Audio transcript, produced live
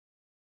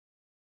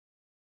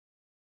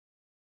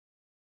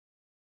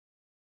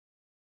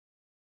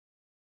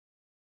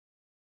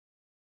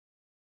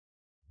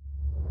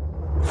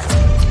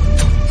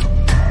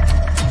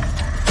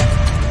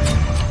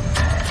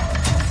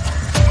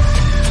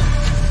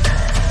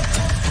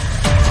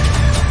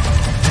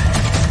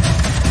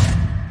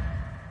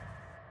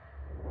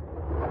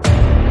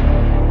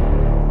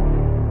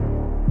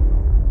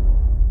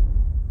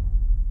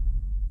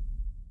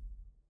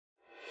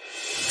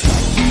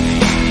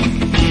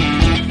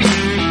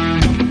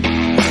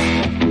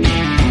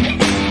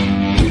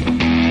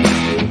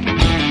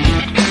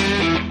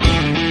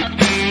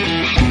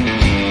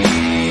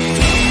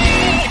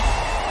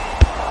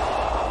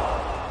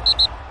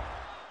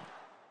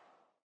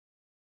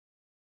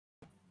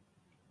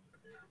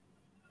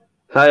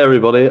Hi,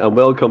 everybody, and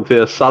welcome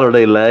to a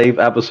Saturday live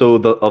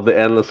episode of the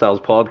Endless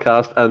Cells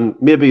podcast. And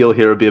maybe you'll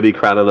hear a baby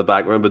crying in the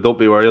background, but don't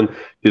be worrying.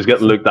 He's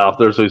getting looked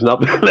after, so he's not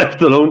being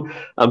left alone.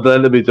 I'm glad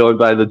to be joined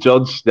by the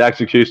judge, the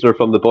executioner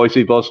from the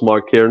Boise bus,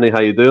 Mark Kearney.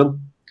 How you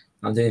doing?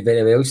 I'm doing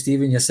very well,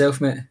 Stephen.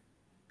 Yourself, mate?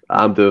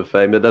 I'm doing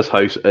fine, mate. This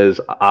house is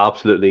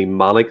absolutely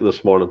manic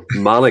this morning.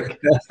 Manic.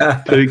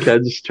 Two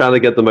kids trying to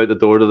get them out the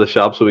door to the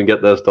shop so we can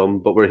get this done,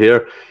 but we're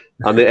here.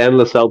 And the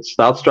Endless Cells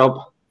stats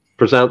drop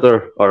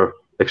presenter, or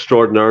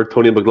extraordinaire,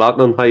 Tony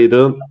McLaughlin. How you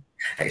doing?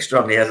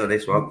 Extraordinary as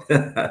this one.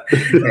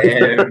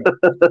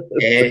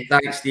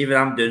 Thanks, Stephen.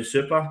 I'm doing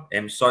super.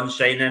 Sun's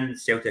shining.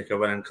 Celtic are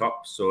winning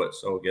cup, so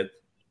it's all good.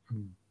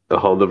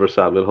 100%,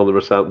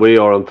 100%. We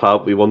are on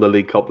top. We won the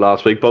League Cup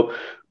last week. But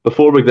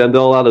before we get into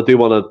all that, I do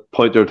want to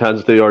point your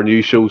attention to our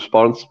new show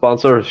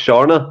sponsor,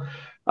 Sharna,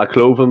 a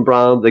clothing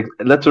brand,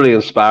 literally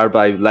inspired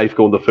by life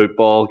going to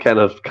football, kind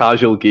of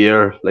casual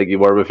gear, like you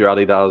were with your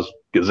Adidas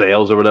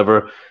Gazelles or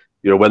whatever,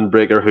 your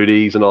windbreaker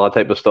hoodies and all that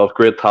type of stuff.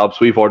 Great tops.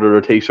 We've ordered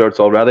our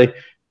t-shirts already.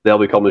 They'll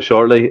be coming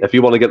shortly. If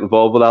you want to get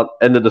involved with that,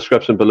 in the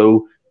description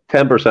below,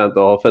 10%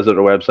 off. Visit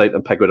our website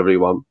and pick whatever you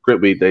want. Great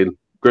wee deal,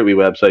 great wee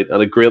website,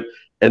 and a great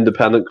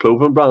independent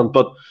clothing brand.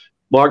 But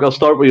Mark, I'll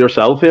start with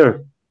yourself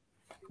here.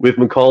 We've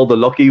been called the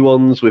lucky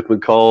ones. We've been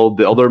called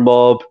the other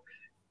mob.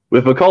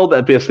 We've been called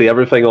basically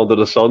everything under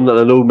the sun. And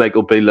I know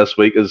Michael Beale this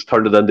week has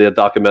turned it into a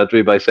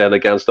documentary by saying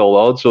against all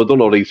odds. So I don't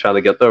know what he's trying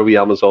to get there. We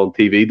Amazon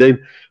TV deal.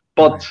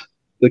 But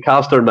the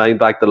cast our mind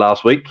back to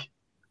last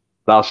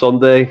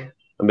Sunday.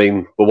 I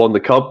mean, we won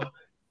the cup.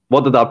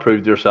 What did that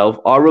prove to yourself?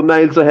 Are we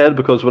miles ahead?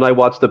 Because when I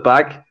watched it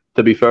back,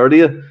 to be fair to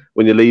you,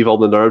 when you leave all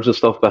the nerves and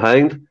stuff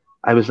behind,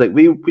 I was like,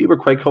 we were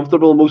quite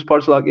comfortable in most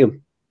parts of that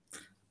game.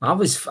 I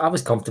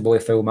was comfortable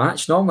with full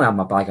match. Normally I'm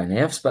a bag of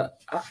nerves,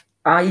 but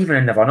I even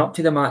in the run up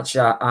to the match,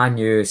 I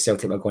knew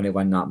Celtic were going to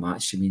win that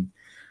match. I mean,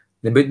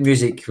 the mood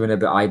music when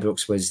about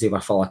Ibrox was they were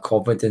full of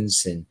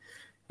confidence and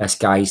this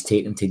guy's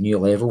taking them to new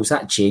levels.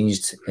 That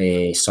changed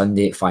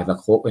Sunday at 5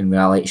 o'clock when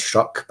reality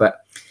struck.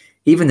 But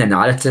even the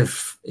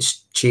narrative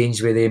has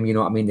changed with them. You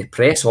know what I mean? The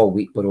press all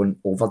week were on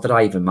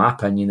overdrive, in my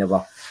opinion. They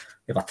were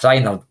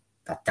trying their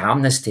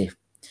damnness to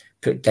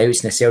put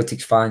doubts in the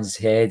Celtic fans'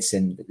 heads,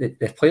 and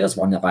the players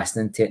weren't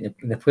listening to it,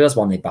 and the players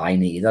weren't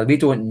buying it either. We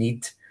don't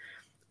need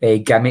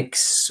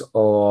gimmicks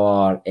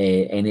or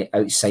any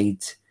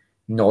outside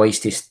noise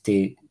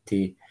to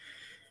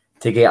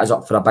get us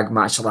up for a big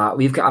match like that.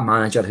 We've got a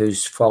manager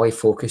who's fully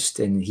focused,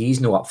 and he's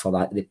not up for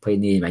that. They play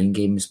the mind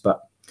games.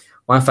 But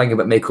one thing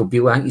about Michael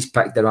Beale, I think he's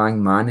picked the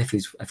wrong man if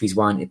he's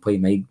wanting to play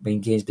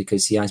mind games,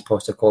 because he has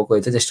Postecoglou.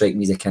 It doesn't strike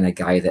me as the kind of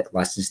guy that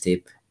listens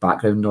to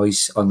background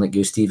noise, unlike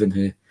you, Stephen,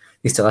 who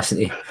used to listen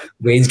to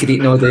Wayne's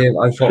greeting all day,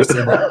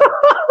 unfortunately.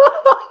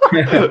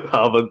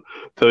 To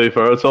be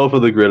fair, it's all for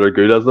the greater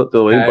good, isn't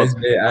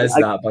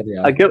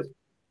it?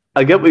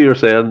 I get what you're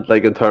saying,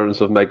 like in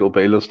terms of Michael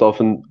Beale and stuff,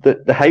 and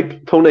the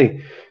hype,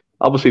 Tony.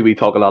 Obviously, we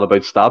talk a lot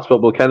about stats,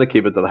 but we'll kind of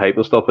keep it to the hype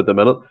and stuff at the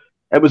minute.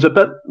 It was a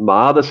bit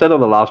mad. I said on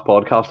the last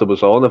podcast it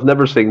was on, I've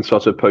never seen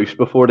such a push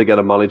before to get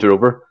a manager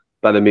over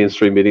by the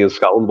mainstream media in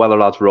Scotland, whether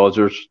that's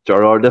Rodgers,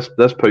 Gerrard.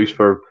 This push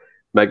for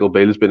Michael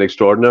Beale has been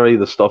extraordinary.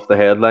 The stuff, the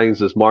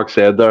headlines, as Mark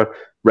said there,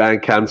 Ryan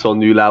Kent's on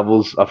new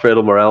levels.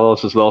 Alfredo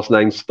Morelos has lost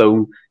 9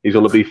 stone. He's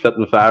going to be fit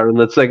and firing.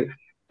 It's like,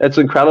 it's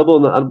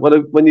incredible. And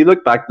when you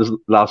look back this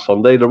last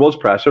Sunday, there was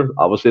pressure.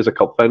 Obviously, it's a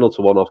cup final, it's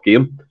a one-off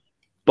game.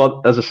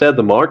 But as I said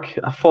to Mark,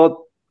 I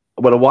thought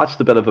when I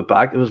watched a bit of it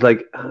back, it was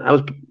like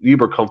you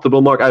were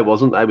comfortable, Mark. I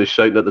wasn't. I was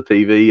shouting at the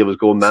TV. I was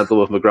going mental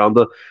with my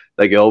granda,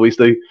 like I always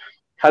do.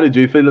 How did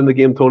you feel in the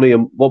game, Tony?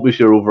 And what was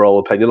your overall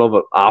opinion of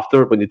it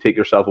after, when you take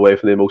yourself away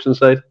from the emotion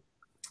side?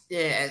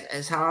 Yeah,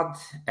 it's hard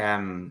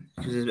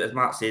because, as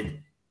Mark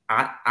said,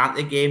 at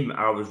the game,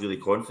 I was really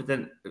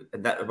confident.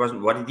 That I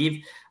wasn't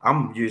worried.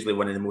 I'm usually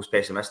one of the most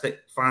pessimistic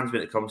fans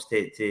when it comes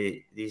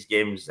to these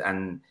games,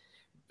 and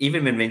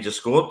even when Rangers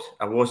scored,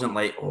 I wasn't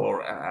like,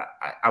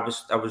 I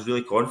was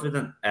really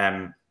confident,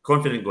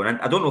 confident going in.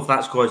 I don't know if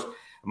that's because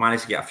I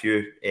managed to get a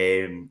few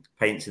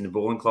pints in the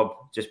bowling club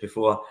just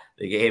before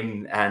the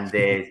game and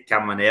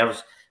calm my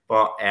nerves.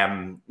 But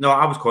no,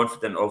 I was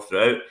confident all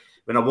throughout.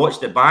 When I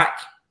watched it back,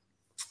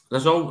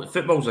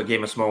 football's a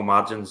game of small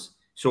margins.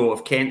 So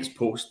if Kent's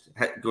post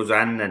hit goes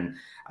in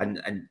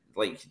and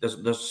like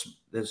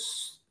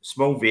there's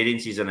small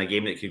variances in a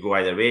game that could go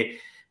either way.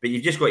 But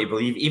you've just got to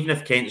believe, even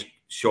if Kent's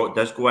shot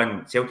does go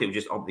in, Celtic will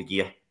just up the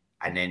gear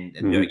and then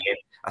do it again.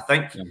 I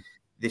think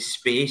the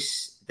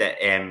space that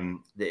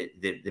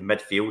the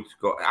midfield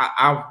got.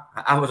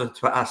 I was on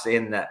Twitter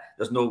saying that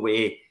there's no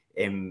way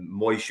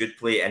Mooy should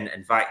play, and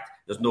in fact,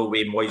 there's no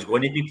way Mooy's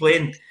going to be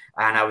playing,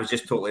 and I was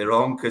just totally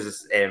wrong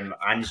because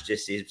Ange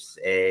just says,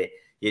 "Here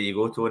you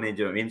go, Tony." Do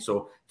you know what I mean?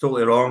 So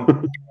totally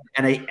wrong.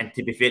 and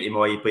to be fair to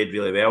Mooy, he played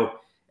really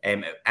well,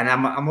 and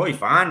I'm a Mooy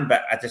fan,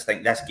 but I just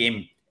think this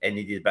game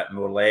needed a bit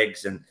more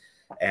legs, and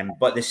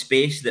but the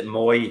space that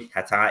Mooy,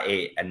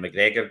 Hatate, and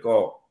McGregor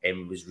got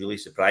was really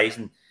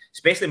surprising.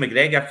 Especially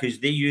McGregor, because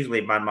they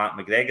usually man-mark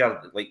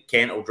McGregor. Like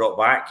Kent will drop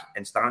back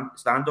and stand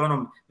on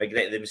him.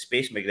 The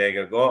space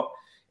McGregor got.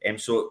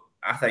 So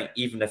I think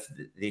even if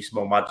these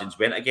small margins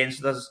went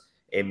against us,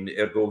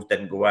 our goals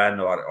didn't go in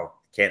or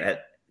Kent hit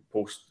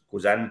post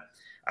goes in,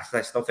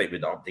 I still think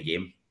we'd up the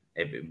game.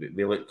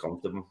 We looked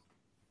comfortable.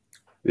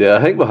 Yeah,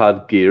 I think we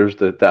had gears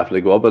that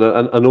definitely go up.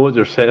 And I know what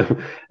you're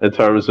saying in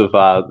terms of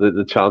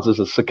the chances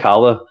of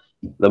Sakala,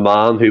 the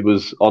man who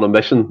was on a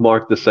mission,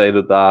 Mark, to say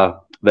that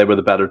they were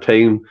the better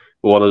team.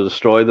 We want to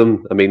destroy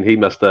them. I mean, he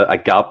missed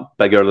a gap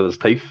bigger than his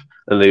teeth.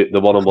 And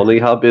the one-on-one he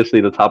had,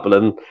 basically, to tap it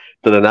in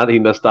to the net, he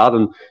missed that.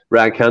 And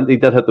Ryan Kent, he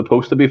did hit the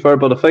post, to be fair.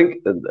 But I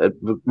think,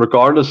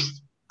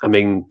 regardless, I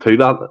mean, to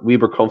that, we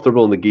were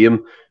comfortable in the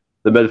game.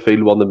 The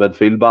midfield won the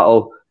midfield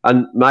battle.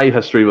 And my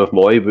history with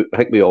Mooy, I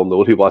think we all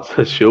know who watched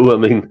this show. I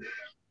mean,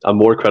 I'm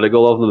more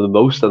critical of him than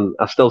most, and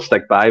I still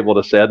stick by what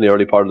I said in the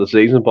early part of the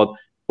season, but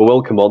we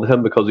will come on to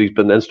him because he's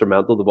been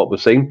instrumental to what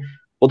we've seen.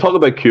 We'll talk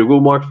about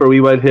Kyogo, Mark, for a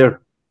wee while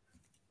here.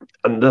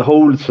 And the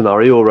whole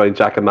scenario around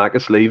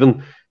Giakoumakis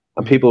leaving,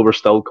 and people were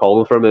still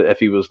calling for him if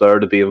he was there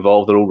to be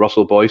involved. I know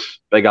Russell Boyce,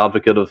 big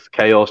advocate of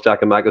chaos,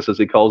 Giakoumakis as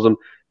he calls him,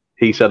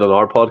 he said on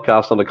our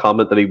podcast on a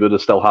comment that he would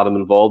have still had him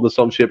involved in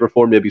some shape or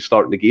form, maybe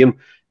starting the game.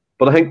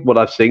 But I think what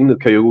I've seen with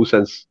Kyogo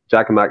since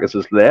Giakoumakis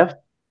has left,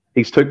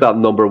 he's took that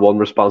number one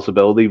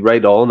responsibility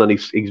right on, and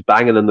he's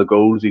banging in the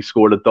goals. He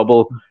scored a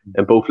double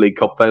in both League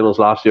Cup finals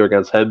last year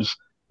against Hibs,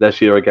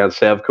 this year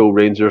against Sevco,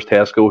 Rangers,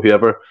 Tesco,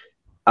 whoever.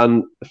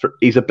 And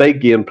he's a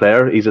big game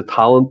player. He's a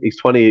talent. He's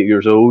 28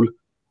 years old.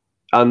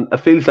 And it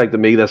feels like to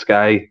me, this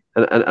guy,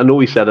 and I know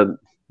he said in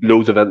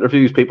loads of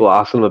interviews, people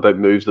asking him about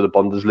moves to the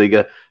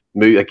Bundesliga,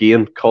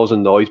 again,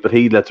 causing noise, but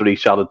he literally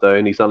shut it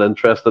down. He's not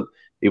interested.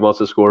 He wants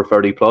to score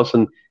 30 plus,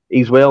 and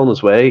he's well on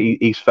his way.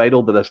 He's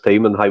vital to this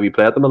team and how we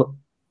play at the minute.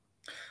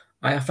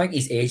 I think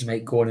his age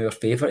might go in our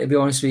favour, to be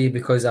honest with you,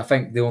 because I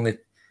think the only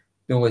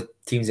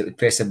teams that would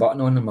press a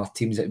button on him are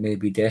teams that may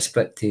be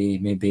desperate to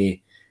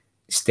maybe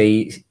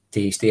stay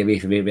away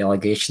from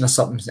relegation or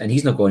something, and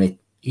he's not going to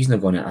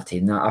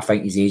entertain that. I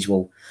think his age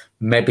will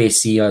maybe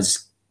see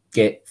us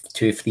get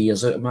 2-3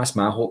 years out of him. That's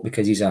my hope,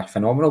 because he's a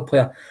phenomenal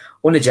player.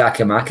 On the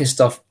Giakoumakis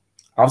stuff,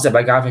 I was a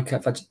big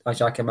advocate for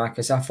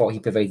Giakoumakis. I thought he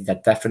provided a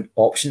different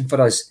option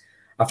for us.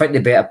 I think the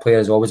better player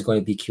is always going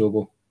to be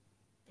Kyogo.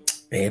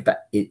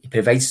 But he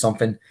provides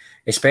something,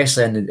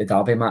 especially in the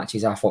derby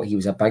matches. I thought he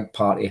was a big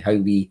part of how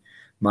we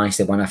managed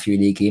to win a few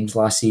league games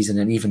last season,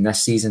 and even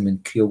this season when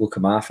Kyogo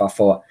came off, I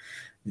thought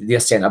their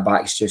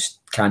centre-backs just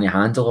can't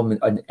handle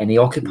him, and he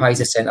occupies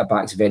the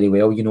centre-backs very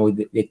well. You know,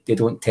 they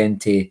don't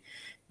tend to,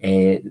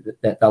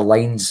 the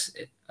lines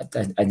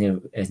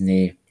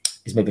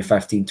is maybe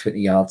 15, 20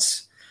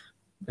 yards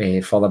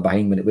further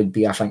behind than it would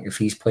be, I think, if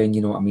he's playing,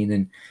 you know what I mean?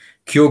 And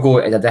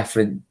Kyogo is a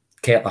different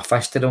kettle of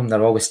fish to them.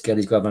 They're always scared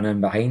he's going to run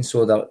in behind,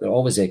 so they're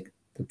always they'll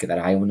get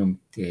their eye on him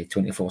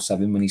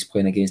 24/7 when he's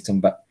playing against them.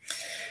 But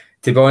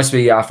to be honest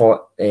with you, I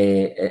thought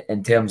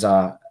in terms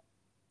of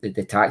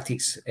the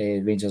tactics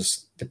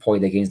Rangers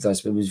deployed against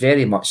us, it was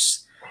very much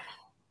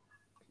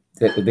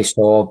that we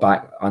saw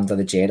back under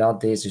the Gerrard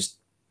days, just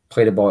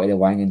play the ball to the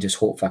wing and just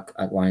hope for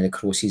one of the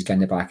crosses get in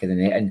the back of the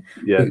net. And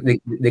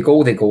the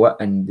goal they go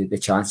at and the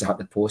chance to hit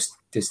the post,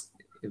 it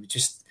was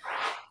just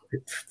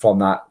from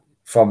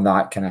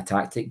that kind of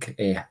tactic,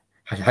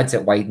 hit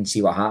it wide and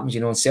see what happens.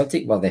 You know, and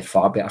Celtic were the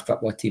far better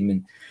football team.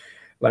 And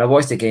when I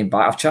watched the game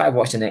back, I've tried to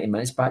watch the 90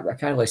 minutes back, but I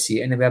can't really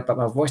see it anywhere. But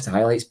when I've watched the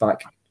highlights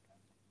back,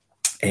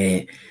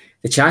 the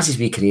chances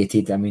we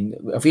created, I mean,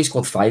 if we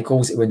scored 5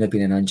 goals, it wouldn't have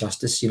been an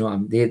injustice. You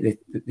know,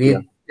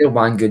 their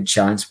one good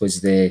chance was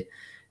the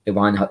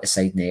one hit the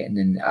side net,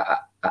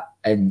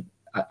 and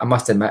I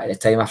must admit at the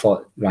time I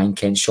thought Ryan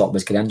Kent's shot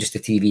was going in, just a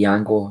TV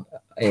angle.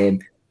 I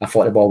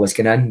thought the ball was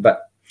going in,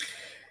 but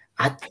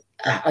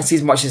I see,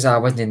 as much as I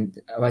wasn't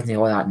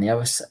all that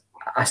nervous,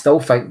 I still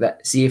think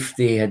that, see, if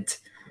they had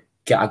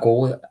get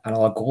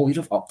another goal, we'd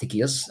have upped the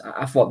gears.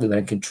 I thought they were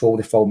in control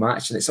of the full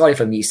match, and it's sorry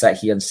for me to sit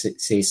here and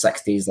say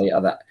 6 days later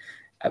that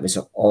it was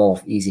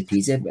all easy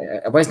peasy.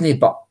 It wasn't,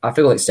 but I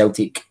feel like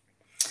Celtic,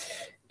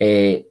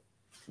 they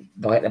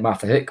let them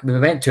off the hook. When we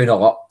went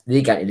 2-0 up,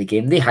 they got into the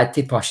game. They had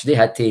to push. They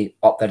had to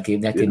up their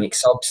game. They had to make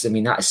subs. I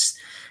mean,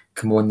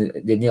 come on,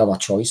 they need a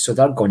choice. So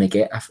they're going to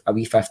get a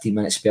wee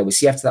 15-minute spell. We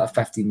see after that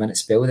 15-minute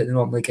spell that they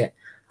normally get,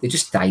 they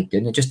just died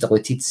down. They just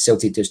diluted.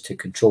 Celtic just took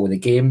control of the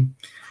game.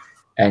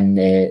 And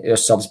their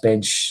subs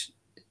bench,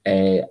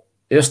 their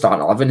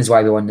starting 11 is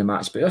why we won the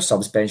match, but their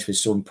subs bench was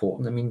so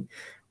important. I mean,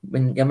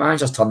 when your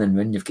manager's turning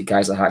around, you've got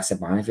guys like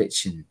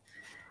Haksabanovic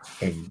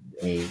and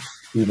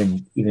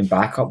even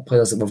backup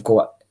players that we've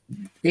got.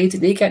 They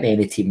get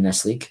any team in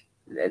this league.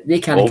 They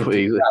can't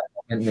compete with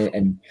that.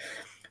 And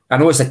I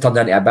know it's turned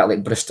into a bit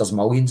like Brewster's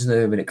Millions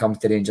now when it comes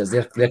to Rangers.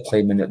 They're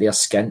claiming that they're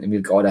skint and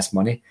we've got all this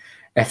money.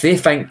 If they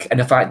think, and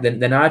in fact, the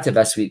narrative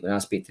this week when I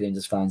speak to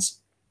Rangers fans,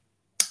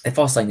 the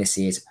first thing they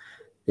say is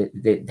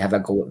they have a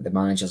go at the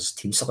manager's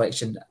team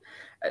selection.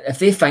 If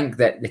they think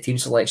that the team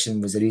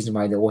selection was the reason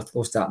why they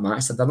lost that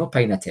match, they're not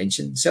paying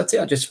attention. Celtic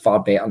are just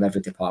far better in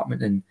every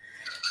department, and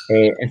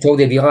until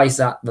they realise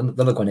that, they're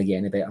not going to get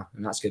any better,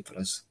 and that's good for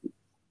us.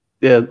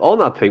 Yeah, on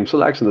that team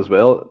selection as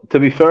well. To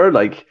be fair,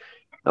 like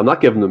I'm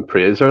not giving them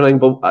praise or anything,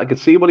 but I could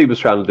see what he was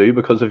trying to do,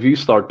 because if you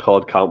start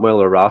Todd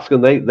Cantwell or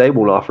Raskin, they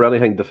won't offer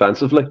anything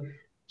defensively.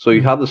 So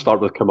you had to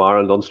start with Kamara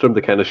and Lundstrom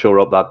to kind of shore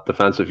up that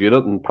defensive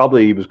unit, and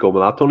probably he was going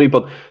with that, Tony.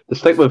 But to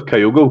stick with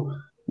Kyogo,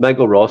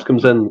 Michael Ross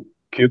comes in.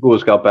 Kyogo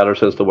has got better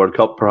since the World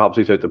Cup. Perhaps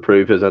he's out to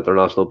prove his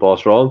international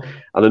boss wrong.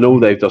 And I know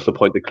they've just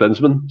appointed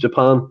Klinsmann,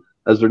 Japan,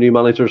 as their new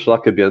manager, so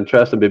that could be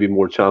interesting. Maybe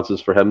more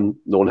chances for him,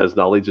 knowing his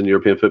knowledge in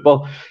European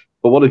football.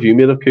 But what have you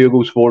made of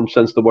Kyogo's form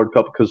since the World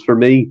Cup? Because for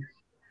me,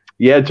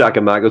 yeah, Jack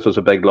and Magus was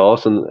a big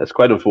loss, and it's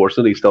quite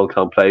unfortunate he still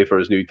can't play for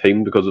his new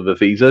team because of a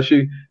visa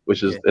issue,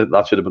 which is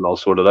that should have been all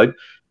sorted out.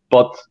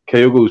 But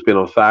Kyogo's been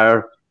on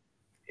fire.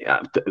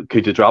 Yeah,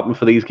 could you drop him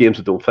for these games?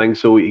 I don't think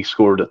so. He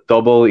scored a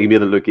double. He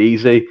made it look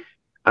easy,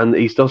 and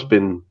he's just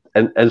been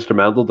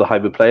instrumental to how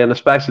we play, and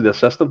especially the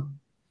system.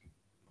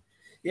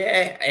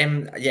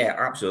 Yeah,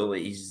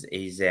 absolutely. He's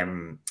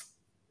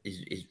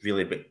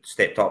really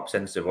stepped up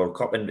since the World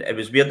Cup, and it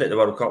was weird at the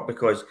World Cup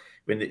because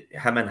when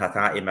him and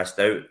Hatate missed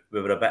out,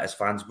 we were a bit as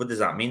fans. What does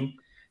that mean?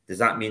 Does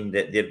that mean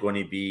that they're going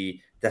to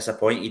be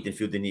disappointed and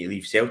feel they need to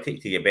leave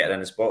Celtic to get better in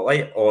the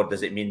spotlight, or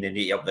does it mean they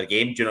need to up their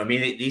game? Do you know what I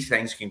mean? These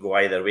things can go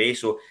either way.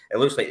 So it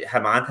looks like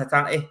him and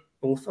Hatate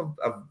both have.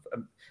 I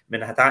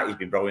mean, Hatate's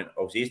been brilliant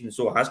all season,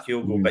 so has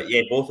Kyogo. But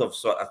yeah, both have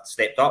sort of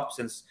stepped up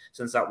since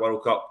that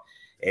World Cup.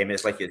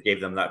 It's like it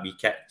gave them that wee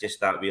kick, just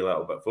that wee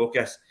little bit of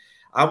focus.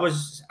 I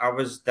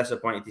was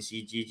disappointed to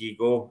see Gigi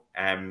go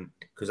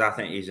because I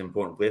think he's an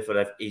important player for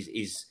it.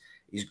 His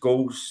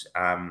goals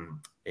per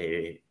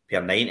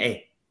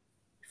 90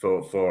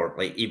 for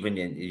like, even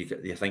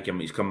you're thinking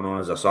he's coming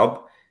on as a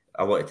sub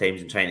a lot of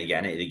times and trying to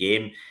get into the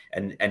game,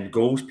 and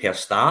goals per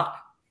start.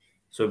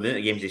 So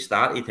the games he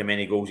started, how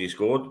many goals he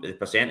scored, the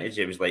percentage,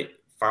 it was like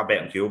far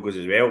better than Kyogo's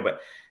as well. But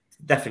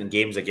different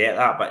games, I get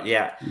that. But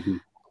yeah,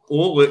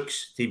 all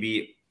looks to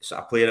be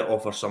a player that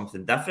offers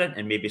something different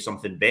and maybe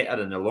something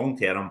better in the long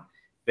term.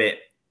 But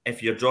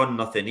if you're drawing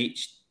nothing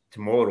each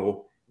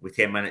tomorrow with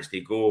 10 minutes to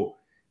go,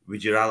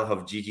 would you rather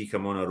have Gigi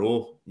come on a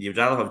roll? You'd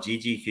rather have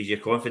Gigi because you're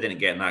confident in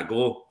getting that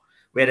goal.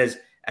 Whereas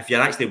if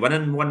you're actually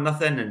winning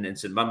 1-0 and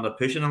St Mirren are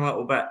pushing a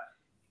little bit,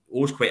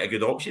 O's quite a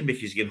good option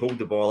because you can hold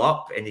the ball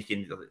up and he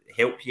can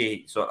help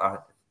you sort of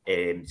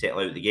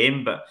settle out the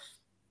game. But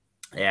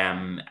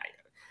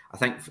I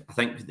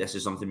think this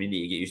is something we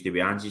need to get used to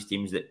with Ange's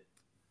teams, that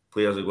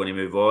players are going to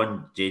move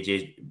on.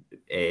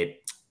 Juranovic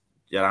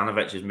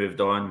has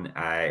moved on.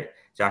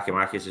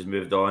 Giacomakis has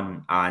moved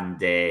on,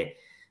 and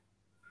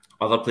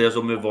other players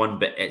will move on.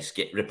 But it's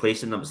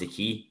replacing them is the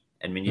key.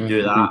 And when you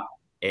do that,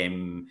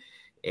 then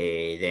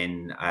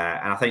and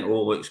I think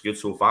all looks good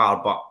so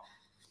far. But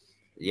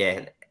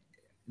yeah,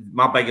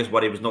 my biggest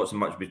worry was not so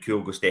much would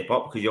Kyogo step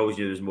up, because you always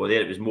knew there was more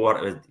there. It was more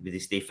would he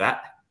stay fit?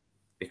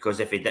 Because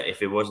if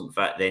he wasn't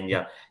fit, then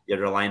you're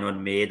relying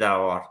on Maeda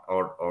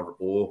or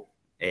O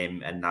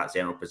in that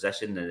central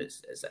position, and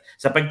it's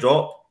a big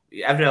drop.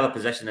 Every other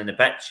position in the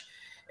pitch,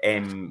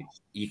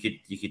 you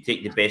could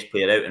take the best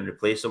player out and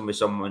replace him with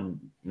someone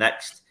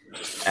next,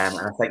 and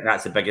I think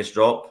that's the biggest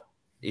drop.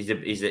 Is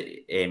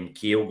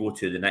Kyogo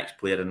to the next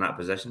player in that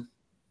position.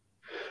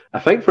 I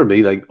think for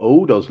me, like,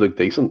 O does look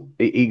decent.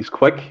 He's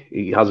quick.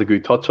 He has a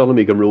good touch on him.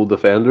 He can roll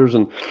defenders,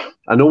 and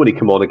I know when he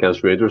came on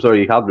against Rangers there,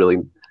 he had really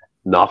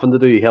nothing to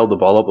do. He held the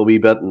ball up a wee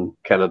bit and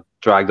kind of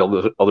dragged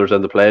others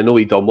into play. I know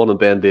he done one on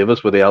Ben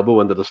Davis with the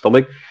elbow into the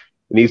stomach.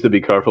 He needs to be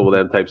careful with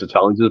them types of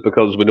challenges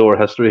because we know our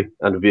history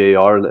and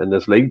VAR in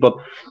this league. But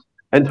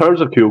in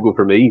terms of Kyogo,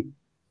 for me,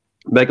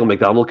 Michael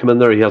McDonald come in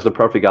there. He has the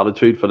perfect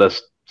attitude for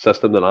this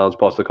system that Ange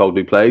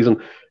Postecoglou plays,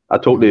 and I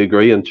totally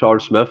agree. And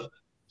Charles Smith,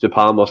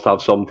 Japan must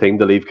have some team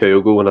to leave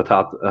Kyogo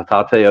and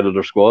Hatate out of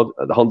their squad.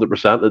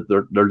 100%,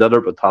 they're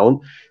littered with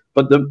talent.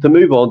 But to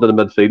move on to the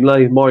midfield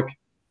line, Mark,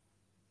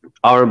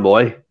 Aaron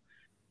Mooy,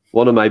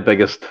 one of my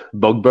biggest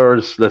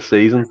bugbears this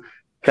season,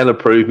 kind of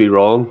proved me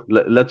wrong.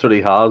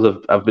 Literally has.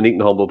 I've been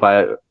eating humble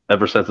pie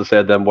ever since I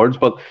said them words.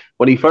 But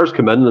when he first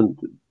came in, and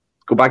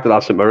go back to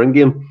that St Mirren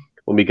game,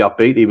 when we got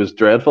beat, he was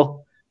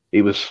dreadful.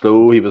 He was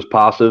slow, he was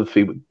passive,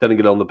 he didn't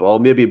get on the ball.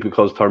 Maybe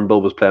because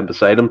Turnbull was playing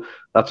beside him.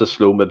 That's a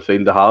slow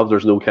midfield to have.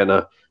 There's no kind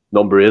of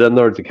number 8 in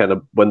there to kind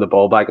of win the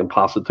ball back and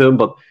pass it to him.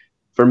 But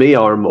for me,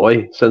 Aaron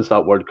Mooy, since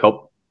that World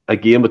Cup,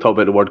 again, we talk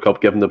about the World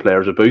Cup giving the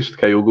players a boost.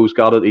 Kyogo's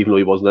got it, even though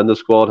he wasn't in the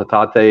squad.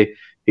 Hatate,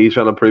 he's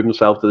trying to prove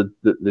himself to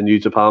the new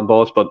Japan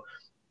boss. But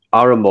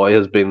Aaron Mooy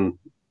has been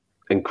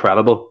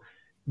incredible.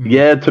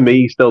 Yeah, to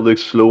me, he still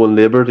looks slow and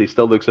laboured. He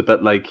still looks a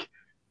bit like,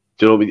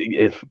 you know,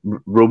 if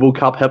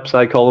RoboCop hips,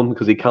 I call him,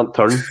 because he can't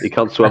turn, he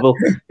can't swivel.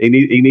 He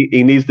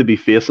needs to be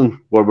facing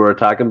where we're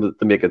attacking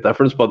to make a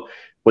difference. But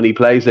when he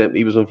plays,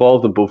 he was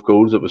involved in both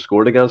goals that was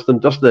scored against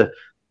him. Just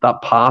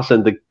that pass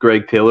into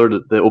Greg Taylor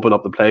to open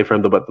up the play for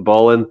him to put the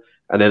ball in,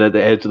 and then at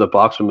the edge of the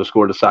box when we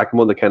scored the second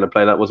one, the kind of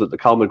play that was it. The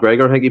Cal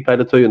McGregor, I think he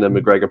played it to, and then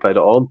McGregor played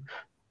it on.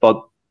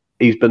 But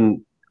he's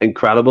been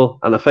incredible,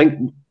 and I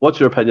think, what's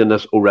your opinion on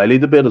this O'Reilly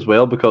debate as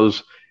well?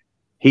 Because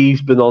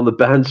he's been on the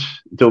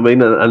bench. Do you know what I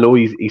mean? And I know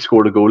he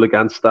scored a goal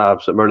against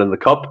St Mirren in the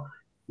Cup.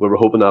 We were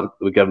hoping that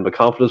would give him a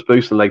confidence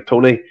boost. And like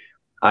Tony,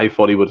 I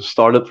thought he would have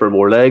started for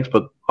more legs,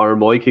 but our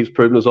Mooy keeps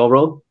proving us all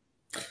wrong?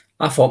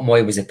 I thought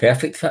Mooy was a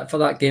perfect fit for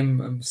that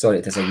game. I'm sorry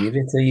to disagree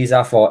with you.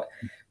 I thought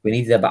we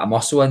needed a bit of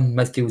muscle in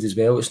midfield as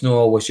well. It's not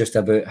always just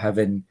about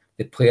having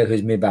the player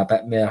who's maybe a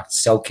bit more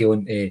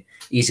silky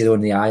easier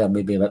on the eye, or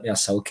maybe a bit more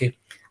silky.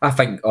 I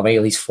think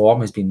O'Reilly's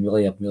form has been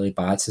really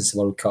bad since the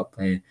World Cup,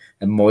 and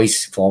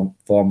Mooy's form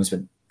has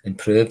been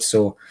improved.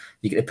 So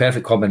you get the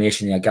perfect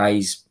combination of a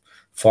guy's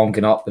form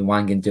going up and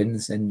one going down,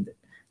 and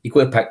you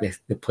got to pick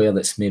the player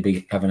that's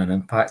maybe having an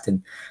impact.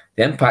 And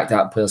the impact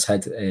that player's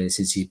had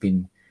since he's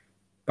been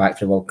back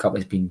for the World Cup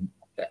has been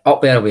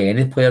up there with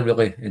any player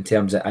really in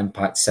terms of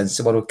impact since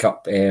the World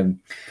Cup.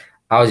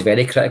 I was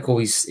very critical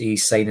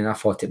he's signing. I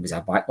thought it was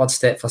a backward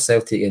step for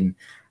Celtic, and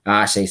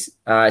I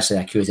actually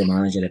accused the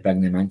manager of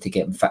bringing him in to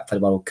get him fit for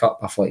the World Cup.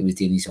 I thought he was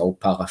doing his whole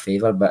pal a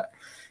favour, but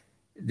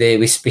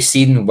we've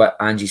seen what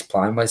Ange's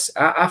plan was.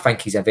 I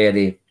think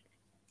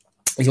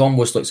he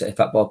almost looks at the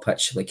football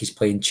pitch like he's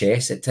playing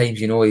chess at times.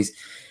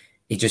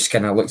 He just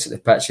kind of looks at the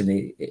pitch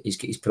and he's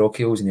got his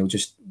parochials and he'll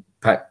just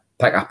pick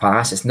a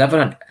pass. He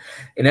never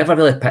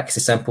really picks a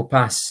simple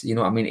pass. You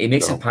know what I mean? He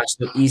makes a pass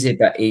look easy,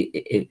 but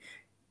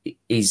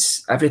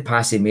he's every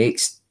pass he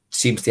makes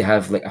seems to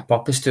have like a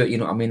purpose to it. You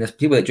know what I mean? There's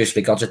people that just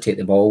regurgitate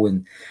the ball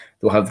and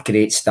they'll have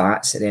great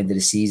stats at the end of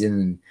the season.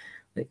 And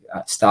like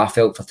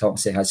Starfelt, for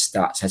talking about, has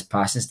stats. His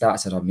passing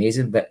stats are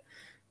amazing. But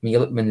when you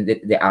look, when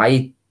the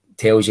eye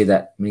tells you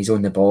that when he's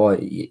on the ball,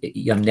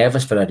 you're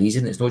nervous for a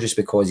reason. It's not just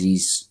because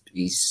his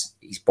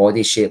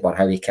body shape or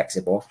how he kicks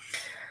the ball.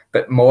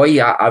 But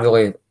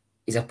Mooy,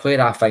 he's a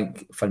player I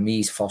think for me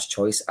is first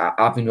choice.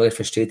 I've been really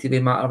frustrated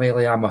with Matt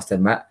O'Reilly, I must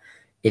admit.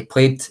 He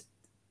played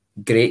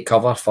great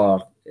cover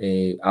for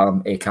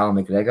Callum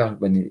McGregor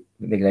when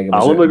McGregor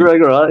was Alan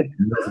McGregor, aye. I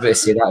was about to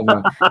say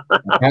that.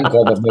 Thank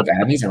God we've not got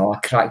him. He's another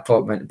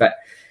crackpot, man. But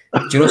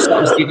do you know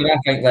something, Stephen? I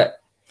think that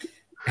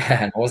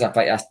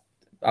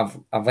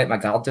I've let my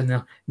guard down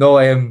there. No,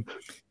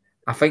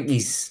 I think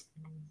he's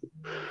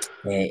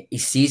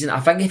season. I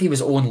think if he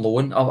was on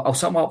loan, I'll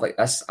sum up like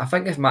this. I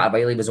think if Matt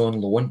O'Reilly was on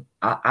loan,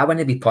 I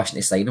wouldn't be pushing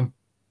to sign him.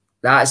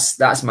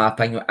 That's my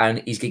opinion,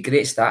 and he's got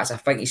great stats. I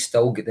think he's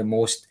still got the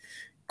most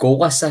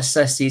goal assists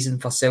this season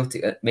for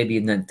Celtic, maybe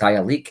in the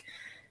entire league.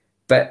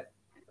 But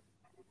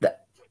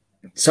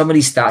some of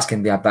these stats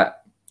can be a bit,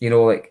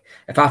 like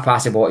if I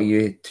pass the ball to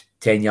you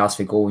 10 yards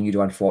for goal and you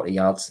run 40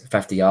 yards,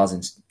 50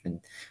 yards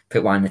and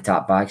put one in the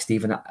tap bag,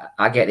 Stephen,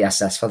 I get the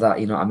assist for that,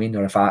 you know what I mean?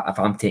 Or if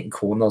I'm taking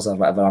corners or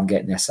whatever, I'm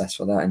getting the assist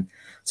for that. And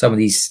some of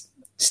these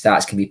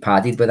stats can be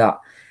padded with that.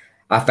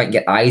 I think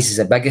your eyes is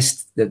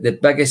the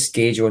biggest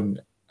gauge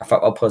on a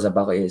football player's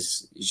ability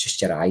is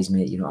just your eyes,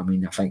 mate. You know what I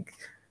mean? I think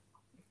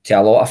to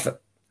a lot of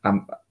it,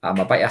 I'm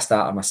a bit of a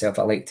starter myself.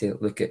 I like to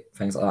look at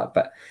things like that.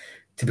 But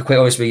to be quite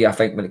honest with you, I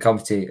think when it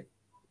comes to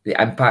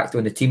the impact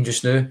on the team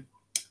just now,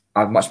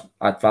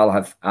 I'd rather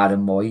have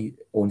Aaron Mooy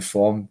on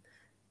form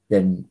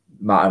than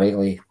Matt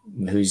O'Reilly,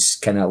 who's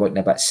kind of looking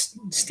a bit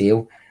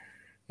stale.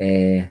 How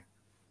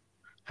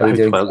are you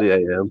doing? 20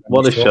 a.m.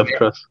 What a shift,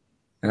 Chris.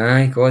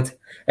 Aye, God.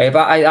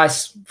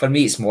 But for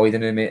me, it's Mooy,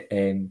 then, mate.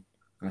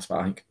 That's what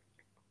I think.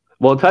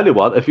 Well, I'll tell you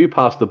what, if you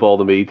pass the ball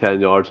to me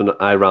 10 yards and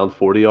I ran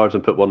 40 yards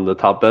and put one in the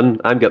top bin,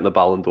 I'm getting the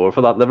Ballon d'Or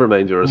for that. Never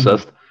mind your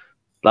assist.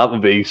 That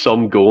would be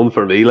some going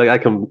for me. Like, I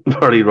can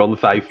barely run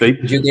 5 feet.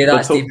 Could you do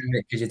that, Stephen?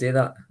 Could you do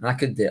that? I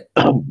could do it.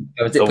 I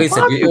would play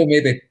some video,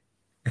 maybe.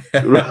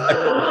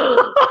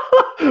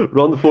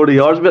 Run 40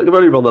 yards, but you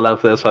barely run the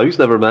length of this house,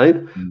 never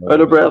mind. Out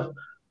of breath.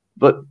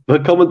 But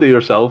coming to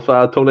yourself,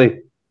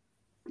 Tony,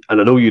 and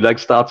I know you like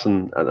stats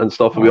and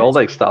stuff, and we all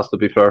like stats, to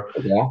be fair.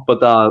 Yeah.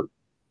 But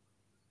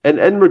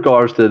in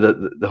regards to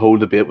the whole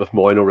debate with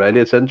Mooy and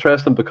O'Reilly, it's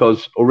interesting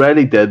because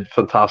O'Reilly did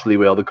fantastically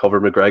well to cover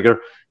McGregor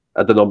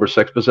at the number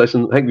 6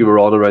 position. I think we were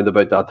on around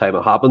about that time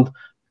it happened,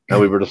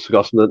 and we were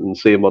discussing it and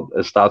seeing what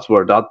his stats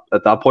were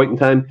at that point in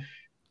time.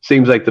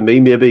 Seems like to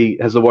me maybe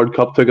the World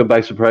Cup took him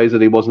by surprise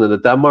that he wasn't in the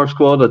Denmark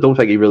squad. I don't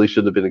think he really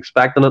should have been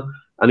expecting it,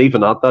 and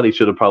even at that, he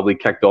should have probably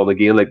kicked on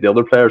again like the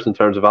other players in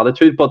terms of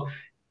attitude. But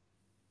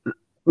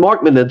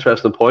Mark made an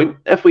interesting point.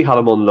 If we had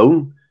him on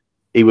loan,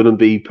 he wouldn't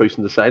be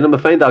pushing to sign him. I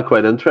find that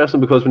quite interesting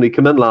because when he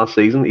came in last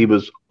season, he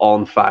was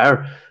on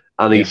fire,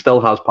 and he still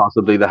has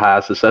possibly the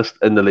highest assist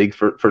in the league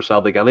for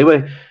Celtic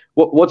anyway.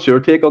 What's your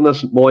take on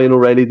this Mooy and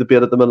O'Reilly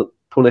debate at the minute,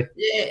 Tony?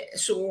 Yeah,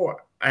 so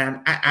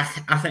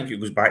I think it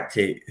goes back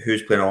to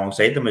who's playing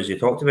alongside them, as you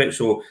talked about.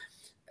 So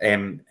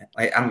I'm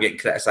getting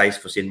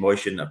criticised for saying Mooy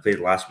shouldn't have played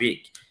last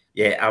week.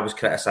 Yeah, I was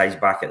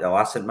criticised back at the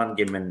last St Mirren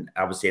game, and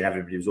I was saying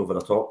everybody was over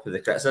the top with the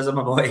criticism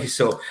of Mooy.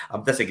 So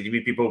I'm disagreeing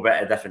with people, but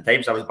at different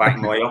times I was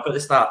backing Mooy up at the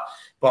start.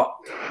 But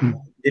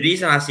the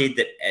reason I said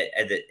that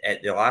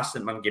at the last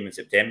St Mirren game in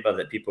September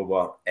that people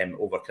were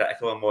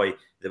overcritical of Mooy,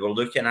 they were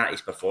looking at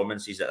his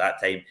performances at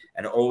that time,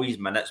 and all his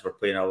minutes were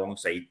playing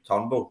alongside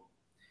Turnbull.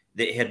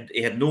 He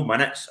had no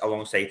minutes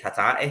alongside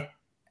Hatate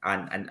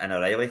and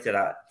O'Reilly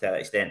to that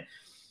extent.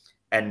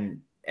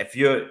 And if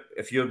you're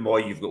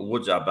Mooy, you've got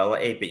loads of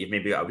ability, but you've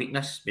maybe got a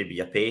weakness, maybe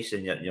your pace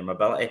and your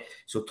mobility.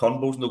 So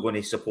Turnbull's not going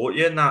to support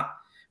you in that.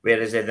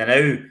 Whereas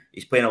now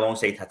he's playing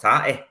alongside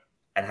Hatate,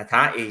 And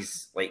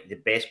Hatate's like the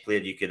best player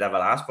you could ever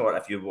ask for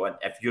if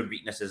your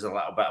weakness is a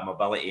little bit of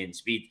mobility and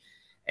speed.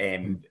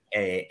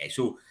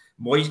 So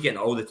Mooy's getting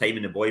all the time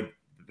in the boy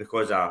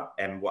because of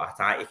what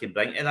Hatate can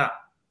bring to that.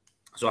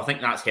 So I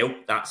think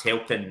that's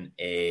helping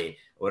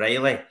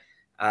O'Reilly,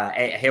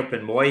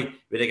 helping Mooy.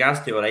 With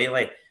regards to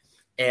O'Reilly,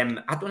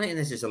 I don't think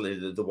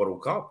necessarily the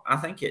World Cup. I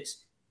think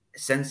it's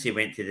since he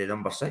went to the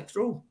number 6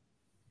 role.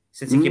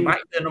 Since he came back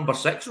to the number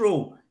 6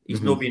 role,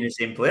 he's not been the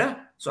same player.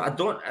 So I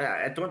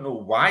don't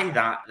know why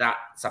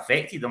that's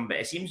affected him, but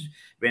it seems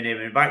when he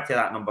went back to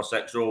that number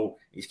 6 role,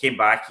 he's came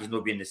back, he's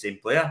not been the same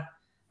player.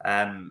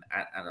 And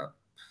I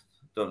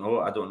don't know.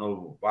 I don't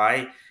know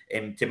why.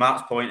 To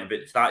Mark's point about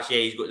stats, yeah,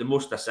 he's got the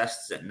most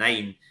assists at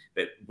 9,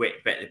 but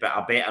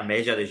a better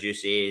measure, as you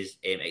say, is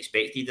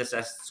expected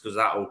assists, because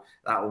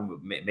that'll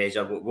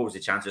measure what was the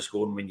chance of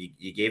scoring when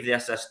you gave the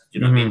assist. Do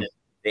you know what I mean?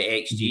 The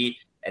XG,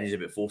 and he's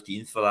about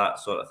 14th for that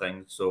sort of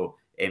thing. So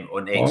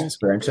on it's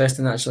very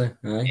interesting, actually.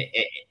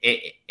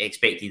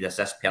 Expected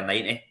assists per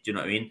 90. Do you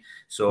know what I mean?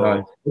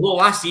 So although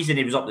last season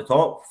he was up the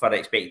top for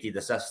expected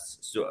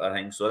assists sort of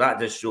thing, so that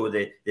does show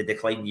the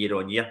decline year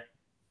on year.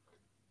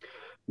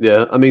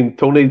 Yeah, I mean,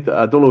 Tony,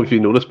 I don't know if you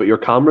noticed, but your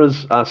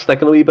camera's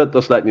sticking a wee bit.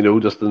 Just letting you know,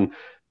 just in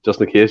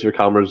case your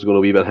camera's going a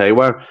wee bit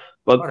haywire.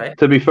 But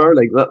to be fair,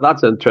 like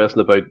that's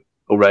interesting about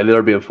O'Reilly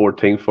there being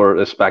 14th for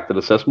expected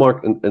assist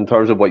mark in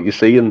terms of what you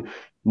see. And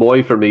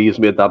Mooy, for me, has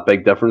made that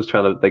big difference,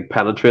 trying to like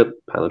penetrate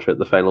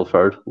the final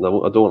third.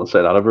 No, I don't want to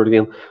say that ever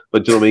again,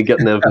 but do you know what I mean?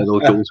 Getting them final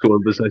goal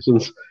scoring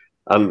positions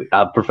and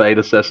provide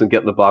assists and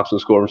get in the box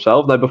and score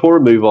himself. Now, before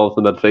we move on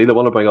to the midfield, I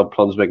want to bring up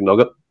Plum's big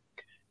nugget.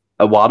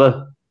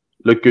 Iwata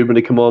looked good when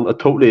he came on. I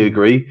totally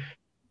agree.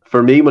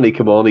 For me, when he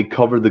came on, he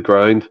covered the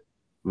ground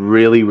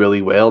really,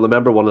 really well. I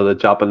remember one of the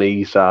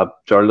Japanese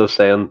journalists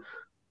saying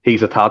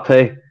he's a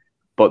Tate,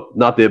 but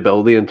not the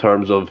ability in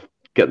terms of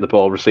getting the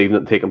ball, receiving it,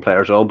 and taking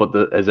players on,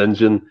 but his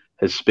engine,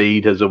 his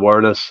speed, his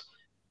awareness.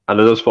 And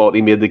I just thought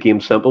he made the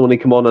game simple when he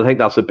came on. I think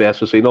that's the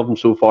best we've seen of him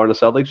so far in the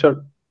Celtic shirt.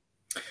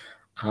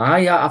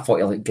 I thought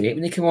he looked great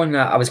when he came on.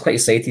 I was quite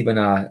excited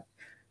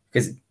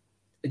because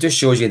it just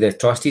shows you the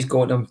trust he's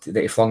got him,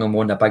 that he flung him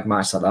on a big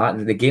match like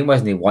that. The game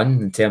wasn't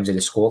won in terms of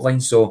the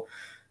scoreline, so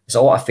there's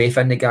a lot of faith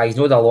in the guy. He's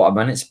not had a lot of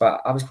minutes,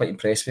 but I was quite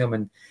impressed with him,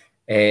 and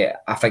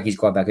I think he's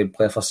going to be a good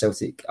player for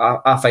Celtic.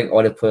 I think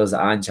all the players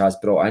that Ange has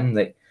brought in,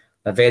 like,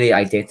 they're very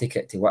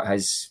identical to what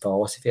his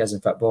philosophy is in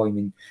football. I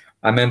mean,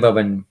 I remember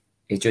when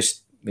we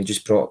just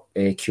brought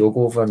Kyogo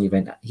over,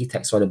 and he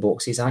ticks all the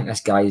boxes. I think this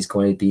guy is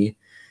going to be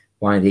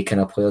one of the kind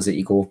of players that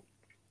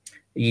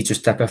he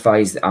just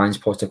typifies the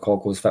Ange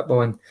Postecoglou's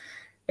football. And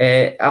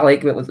I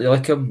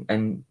like him,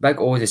 and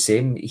Big O is the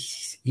same.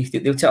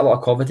 They'll take a lot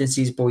of confidence,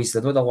 these boys.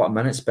 They've not a lot of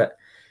minutes, but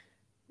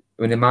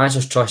when the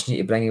manager's trusting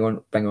you to bring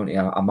on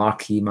to a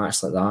marquee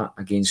match like that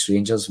against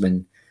Rangers,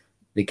 when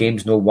the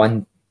game's no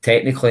won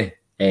technically,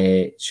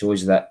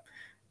 shows that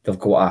they've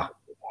got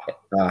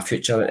a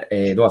future.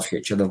 Not a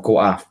future. They've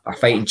got a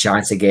fighting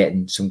chance of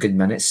getting some good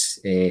minutes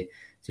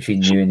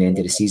between now and the end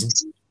of the season.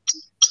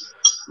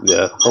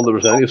 Yeah,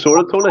 100%. You saw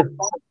it, Tony?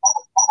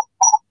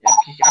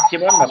 I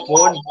came on my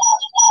phone.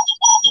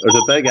 There's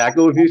a big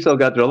echo. Have you still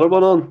got the other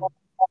one on?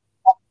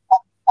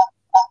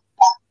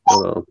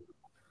 Oh,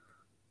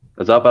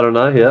 is that better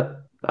now? Yeah,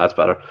 that's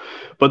better.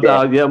 But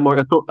yeah,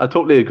 Mark, I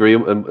totally agree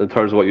in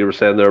terms of what you were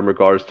saying there in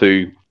regards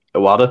to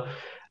Iwata.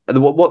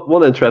 And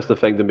one interesting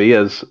thing to me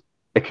is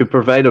it could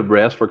provide a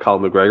rest for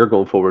Callum McGregor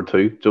going forward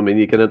too. Do you know what I mean?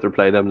 You can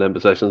interplay them in them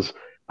positions.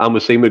 And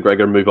we've seen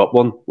McGregor move up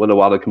one when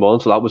Iwata came on,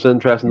 so that was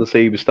interesting to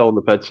see. He was still on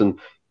the pitch and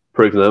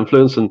proving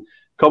influence. And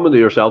coming to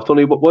yourself,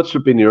 Tony, what's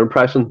been your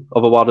impression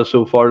of Iwata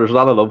so far? There's a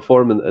lot of love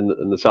for him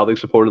in the Celtic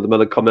support at the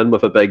minute. Come in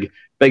with a big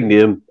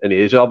name in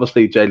Asia,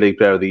 obviously. J League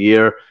Player of the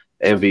Year,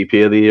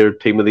 MVP of the Year,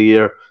 Team of the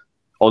Year,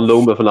 on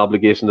loan with an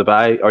obligation to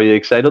buy. Are you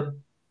excited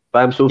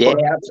by him so far?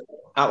 Yeah,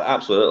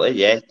 absolutely.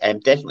 Yeah,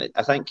 definitely.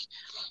 I think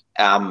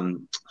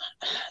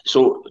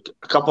so.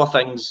 A couple of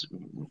things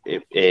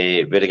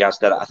with regards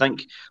to that. I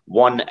think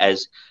one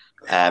is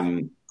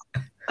I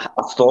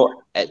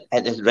thought at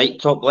the right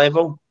top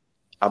level,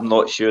 I'm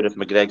not sure if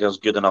McGregor's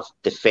good enough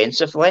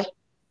defensively.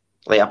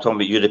 Like, I'm talking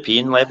about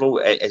European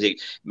level.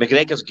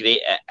 McGregor's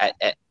great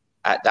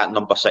at that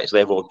number 6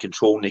 level,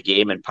 controlling the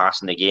game and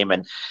passing the game,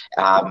 and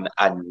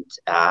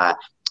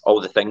all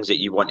the things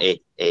that you want to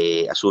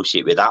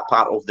associate with that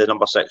part of the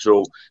number 6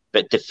 role.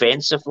 But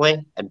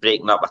defensively and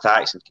breaking up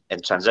attacks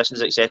and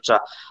transitions, etc.,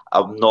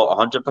 I'm not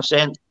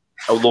 100%.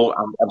 Although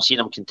I'm seeing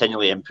him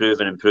continually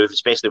improve,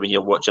 especially when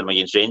you're watching him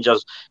against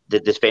Rangers. The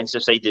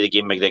defensive side of the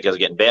game, McGregor's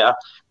getting better.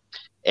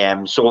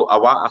 So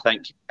Iwata, I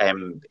think,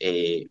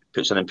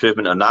 puts an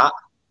improvement on that.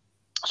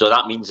 So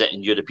that means that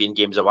in European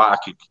games, Iwata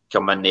could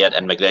come in there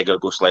and McGregor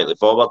go slightly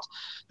forward.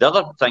 The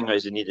other thing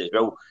is they need as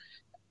well.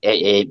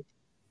 You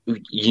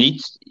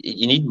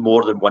need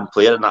more than one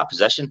player in that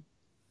position,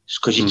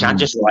 because you can't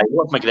just rely.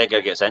 What if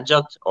McGregor gets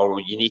injured, or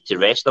you need to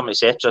rest him,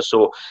 etc.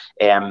 So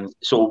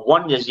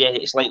one is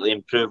slightly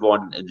improve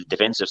on the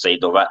defensive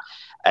side of it,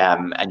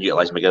 and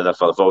utilise McGregor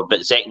further forward. But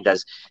the second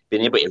is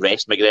being able to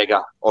rest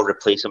McGregor or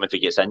replace him if he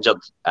gets injured.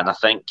 And I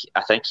think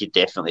he's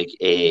definitely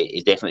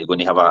going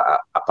to have a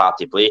part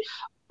to play.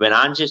 When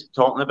Ange is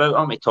talking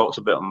about him, he talks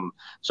about him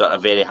sort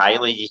of very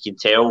highly. You can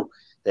tell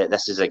that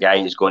this is a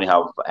guy who's going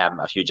to have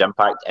a huge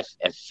impact.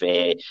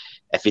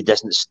 If he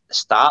doesn't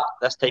start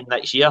this time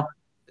next year,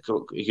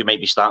 he might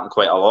be starting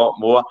quite a lot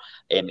more.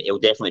 He'll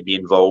definitely be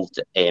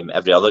involved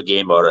every other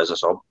game or as a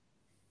sub.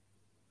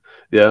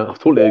 Yeah, I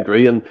totally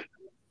agree. And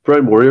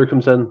Brown Warrior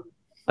comes in.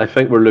 I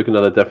think we're looking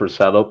at a different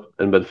setup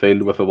in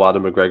midfield with Awad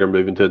and McGregor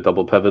moving to a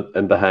double pivot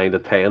and behind a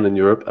 10 in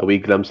Europe, a wee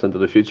glimpse into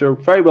the future.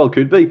 Very well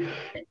could be.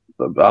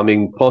 I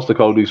mean,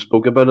 Postecoglou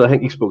spoke about it. I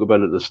think he spoke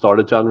about it at the start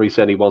of January,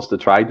 saying he wants to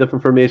try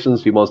different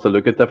formations. He wants to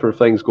look at different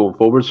things going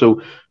forward.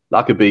 So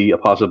that could be a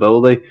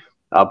possibility.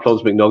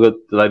 Plums McNugget,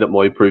 delighted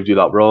Mooy proved you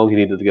that wrong. He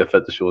needed to get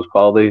fit to show his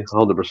quality,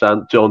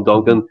 100%. John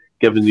Duncan,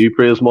 giving you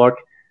praise, Mark.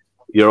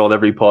 You're on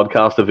every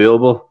podcast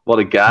available. What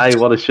a guy,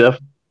 what a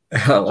shift.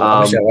 I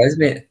wish I was,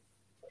 mate.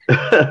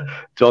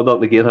 John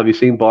Duncan again, have you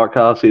seen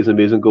Barkas? He's an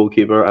amazing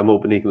goalkeeper. I'm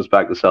hoping he comes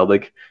back to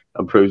Celtic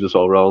and proves us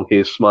all wrong.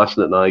 He's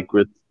smashing it now.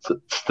 Great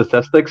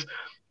statistics.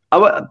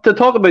 To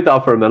talk about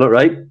that for a minute,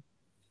 right?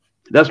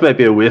 This might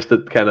be a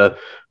wasted kind of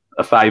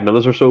 5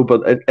 minutes or so,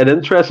 but it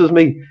interests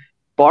me.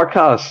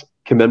 Barkas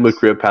came in with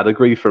great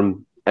pedigree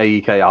from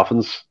AEK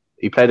Athens.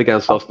 He played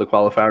against us in the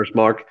qualifiers,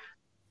 Mark.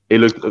 He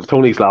looked.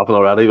 Tony's laughing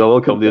already. Well,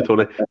 welcome to you,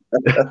 Tony.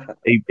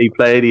 he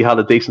played. He had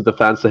a decent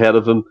defence ahead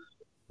of him.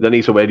 Then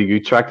he's away to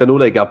Utrecht. I know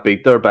they got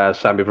beat there by a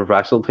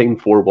semi-professional team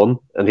 4-1,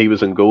 and he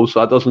was in goal, so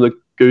that doesn't look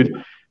good.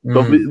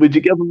 But would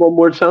you give him one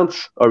more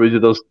chance, or would you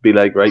just be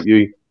like, right,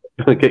 you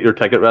get your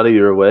ticket ready,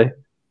 you're away?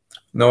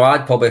 No,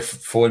 I'd probably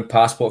phone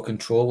passport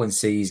control and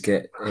say he's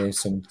got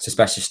some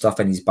suspicious stuff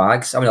in his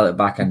bags. I mean, like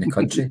back in the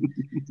country.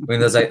 I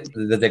mean, there's like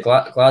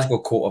the Glasgow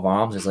coat of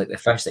arms is like the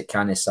fish that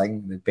can't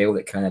sing, the bell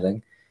that can't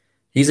ring.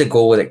 He's a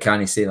goalie that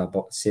can't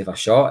save a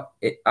shot.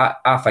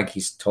 I think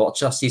he's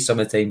torture. See some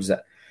of the times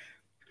that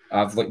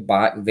I've looked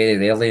back very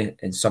rarely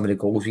in some of the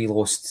goals we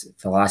lost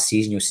for last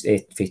season.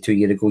 For 2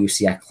 years ago, you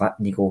see a clip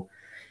and you go,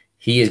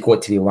 he has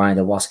got to be one of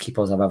the worst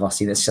keepers I've ever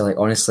seen. It's silly,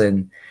 honestly.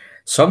 And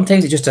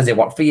sometimes it just doesn't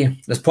work for you.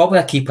 There's probably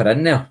a keeper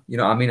in there. You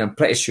know what I mean? I'm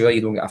pretty sure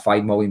you don't get a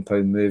 £5 million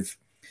move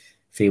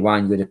from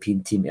one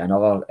European team to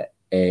another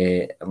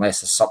unless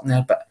there's something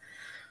there. But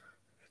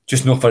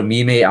just not for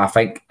me, mate. I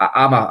think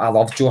I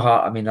love Joe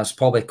Hart. I mean, there's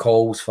probably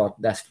calls for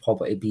this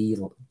probably to be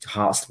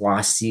Hart's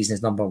last season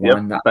as number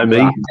one.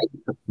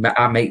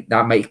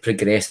 That might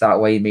progress that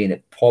way, mate. And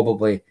it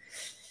probably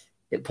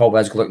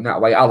is looking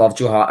that way. I love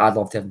Joe Hart. I'd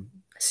love to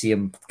see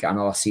him get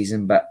another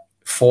season, but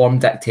form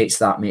dictates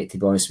that, mate. To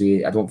be honest with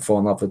you, I don't fall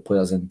in love with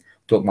players and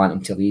don't want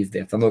them to leave.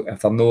 If they're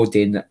not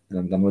doing it,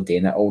 then they're not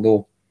doing it.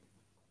 Although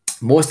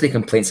most of the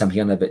complaints I'm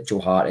hearing about Joe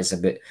Hart is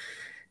about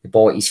the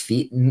ball at his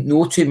feet.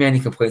 No too many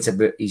complaints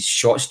about his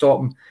shot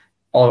stopping.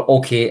 Or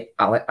okay,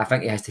 I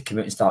think he has to come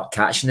out and start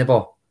catching the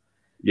ball.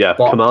 Yeah,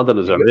 commanding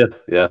his area.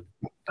 Yeah,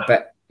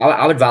 but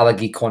I would rather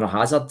give Connor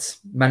Hazard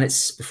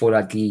minutes before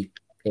I'd give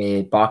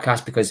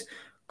Barkas, because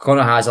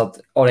Connor Hazard,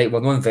 all right, we're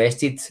not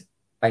invested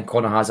in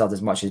Connor Hazard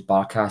as much as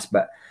Barkas,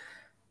 but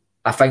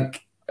I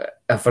think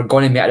if we're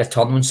going to make a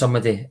return on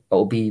somebody,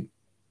 it'll be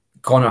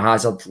Connor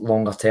Hazard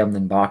longer term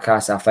than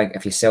Barkas. I think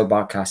if you sell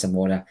Barkas and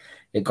Mora,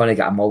 you're going to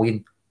get $1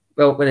 million.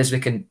 Well, whereas we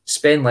can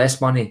spend less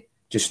money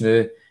just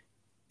now,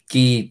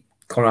 give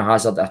Connor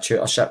Hazard a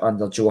tutorship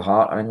under Joe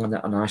Hart, England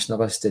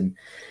internationalist,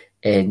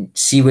 and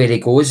see where he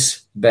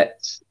goes.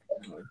 But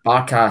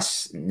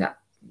Barkas,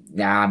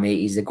 nah, mate,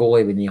 he's the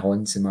goalie with no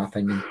horns, in my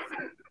opinion.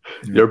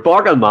 You're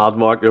barking mad,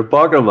 Mark. You're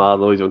barking mad,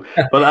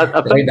 but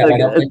I think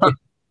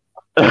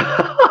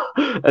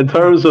in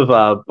terms of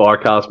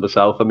Barkas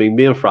myself, I mean,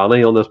 me and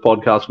Franny on this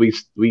podcast,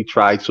 we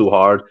tried so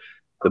hard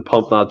to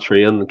pump that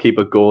train and keep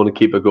it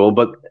going.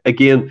 But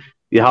again,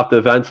 you have to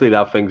eventually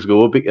let things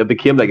go. It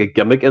became like a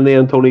gimmick in the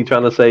end. Tony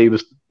trying to say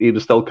he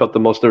was still cut the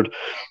mustard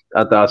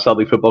at the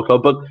Celtic Football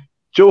Club. But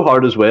Joe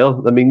Hart as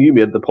well. I mean, you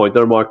made the point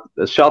there, Mark.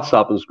 The shot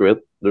stopping is great.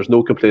 There's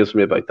no complaints from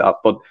me about that.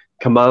 But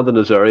commanding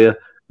his area,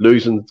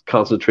 losing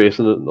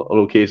concentration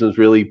on occasions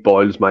really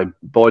boils my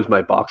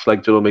box.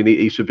 Like, do you know what I mean?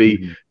 He should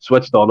be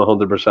switched on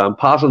 100%,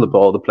 passing the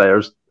ball to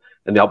players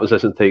in the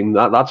opposition team.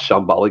 That's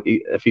shambolic.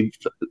 If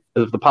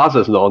the pass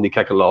isn't on, you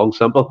kick it long,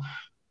 simple.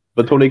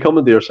 But Tony,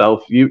 coming to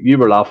yourself, you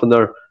were laughing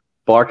there.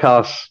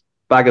 Barkas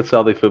back at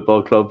Celtic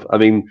Football Club. I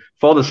mean,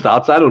 for the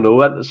stats, I don't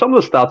know. Some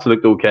of the stats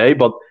looked okay,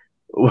 but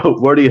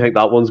where do you think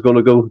that one's going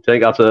to go? Do you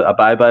think that's a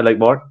bye-bye like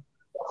Mark?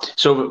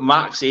 So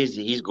Mark says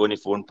that he's going to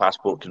phone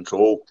passport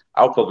control.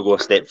 I'll probably go a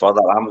step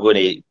further. I'm going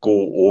to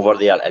go over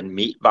there and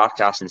meet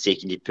Barkas and say,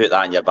 can you put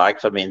that in your bag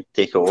for me and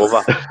take it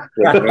over? Take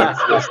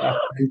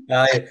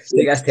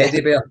a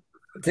teddy bear.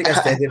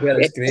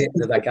 It's great.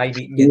 There's a guy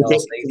meeting you.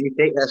 Can you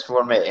take this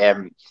for me?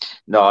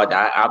 No,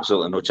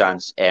 absolutely no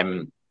chance.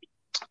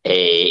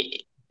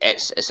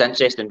 It's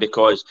interesting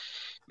because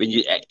when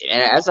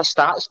it is a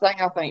stats thing,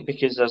 I think,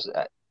 because there's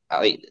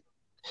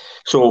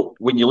So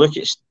when you look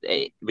at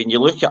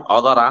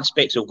other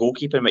aspects of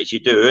goalkeeping, which you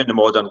do in the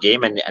modern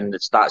game, and the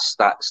stats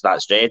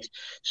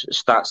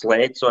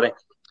led, sorry,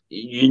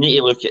 you need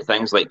to look at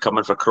things like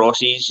coming for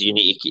crosses. You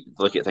need to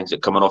look at things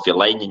like coming off your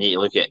line. You need to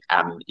look at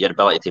your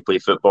ability to play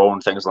football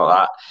and things like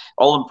that.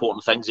 All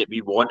important things that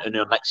we want in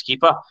our next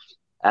keeper.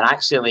 And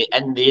actually,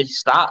 in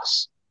these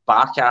stats,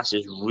 Barkas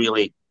is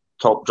really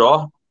top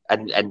draw.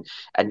 And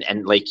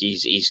like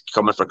he's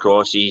coming for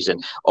crosses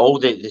and all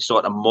the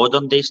sort of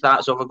modern day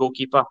stats of a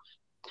goalkeeper.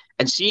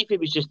 And see if he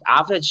was just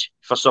average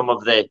for some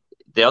of the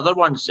other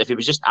ones. If he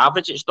was just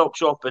average at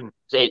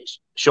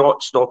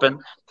shot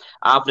stopping,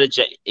 average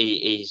at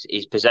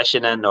his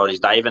positioning or his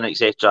diving,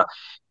 etc.,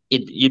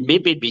 you'd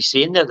maybe be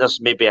saying that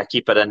there's maybe a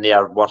keeper in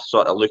there worth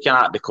sort of looking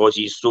at because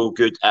he's so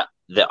good at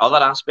the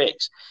other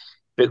aspects.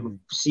 But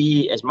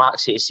see, as Mark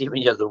says, see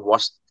when you're the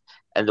worst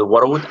in the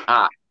world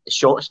at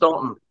shot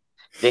stopping,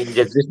 then it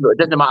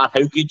doesn't matter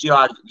how good you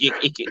are.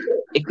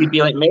 It could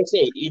be like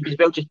Messi. You'd as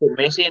well just put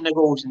Messi in the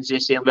goals and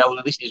say, well,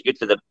 at least he's good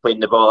for playing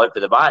the ball out for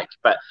the back.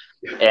 But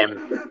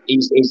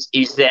his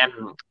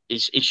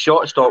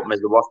shot stopping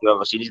is the worst we've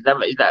ever seen. He's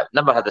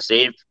never had a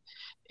save.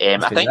 I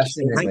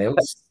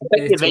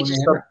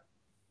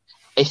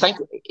think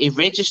he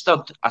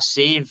registered a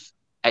save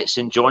at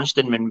St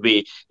Johnstone when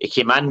he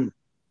came in.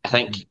 I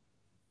think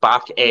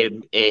back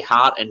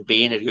Hart and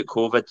Bain had got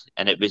COVID,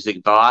 and it was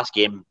the last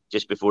game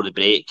just before the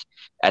break.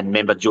 And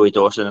remember Joey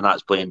Dawson and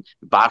that's playing.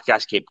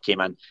 Barkas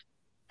came in,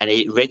 and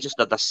he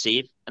registered a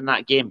save in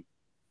that game.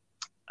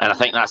 And I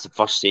think that's the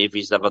first save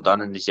he's ever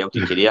done in the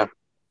Celtic career.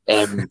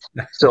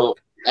 So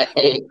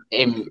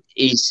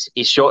his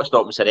shot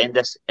stopping is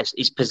horrendous.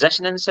 His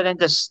positioning is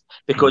horrendous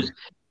because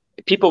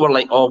people were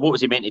like, "Oh, what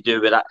was he meant to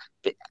do with that?"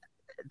 But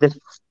the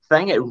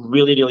thing that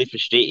really, really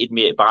frustrated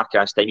me at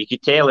Barkas' time, you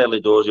could tell early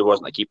doors he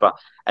wasn't a keeper,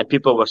 and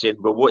people were saying,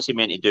 "Well, what's he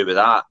meant to do with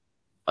that?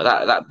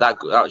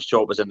 That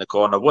shot was in the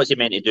corner. What's he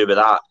meant to do with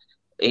that?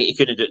 He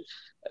couldn't do it."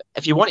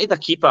 If you wanted a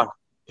keeper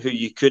who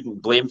you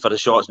couldn't blame for the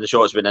shots and the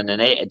shots went in the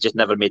net and just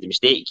never made a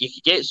mistake, you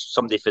could get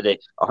somebody for the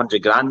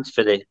 100 grand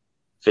for the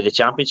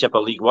Championship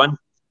or League One.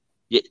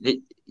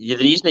 The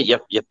reason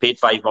that you're paid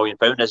 £5 million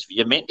is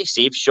you're meant to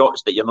save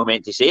shots that you're not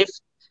meant to save.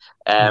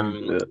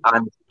 And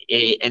I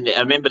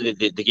remember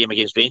the game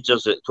against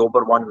Rangers, the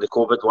October one, the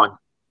COVID one,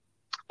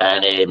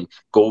 and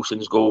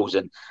Golson's goals,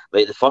 and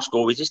like the first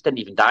goal, he just didn't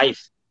even dive.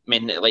 I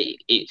mean,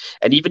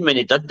 and even when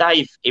he did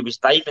dive, he was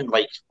diving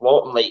like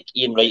floating like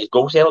Ian Wright's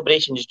goal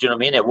celebrations. Do you know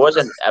what I mean? It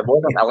wasn't a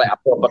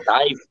proper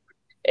dive.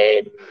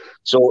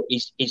 So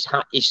his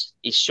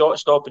shot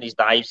stopping, his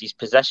dives, his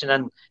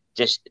positioning,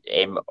 just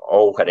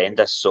all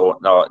horrendous. So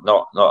no,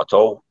 not at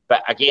all.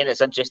 But again,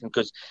 it's interesting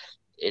because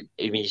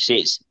when you say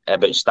it's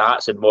about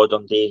stats and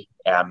modern day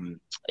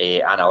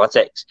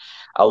analytics,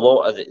 a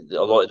lot of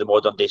the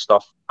modern day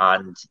stuff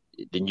and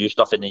the new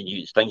stuff and the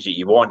new things that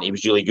you want, he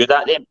was really good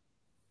at them.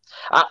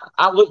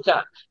 I looked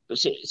at,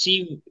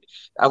 see,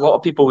 a lot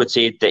of people would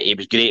say that he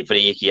was great for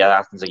AEK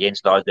Athens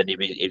against us, and he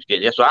was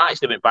great there. So I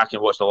actually went back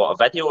and watched a lot of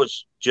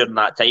videos during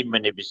that time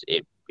when he was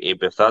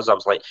with us. I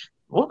was like,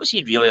 what was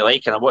he really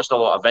like? And I watched a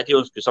lot of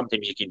videos because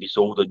sometimes you can be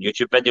sold on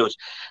YouTube videos.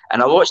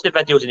 And I watched the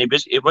videos, and he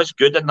was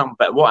good in them.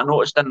 But what I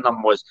noticed in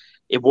them was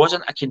it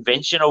wasn't a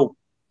conventional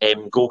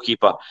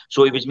goalkeeper.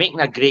 So he was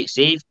making a great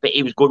save, but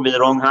he was going with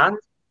the wrong hand.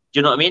 Do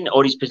you know what I mean?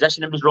 Or his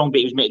positioning was wrong, but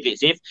he was making a great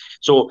save.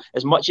 So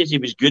as much as he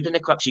was good in the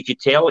clips, you could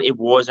tell it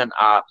wasn't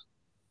a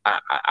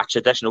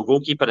traditional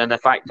goalkeeper. And in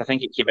fact, I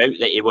think it came out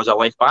that he was a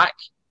left back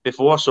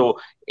before. So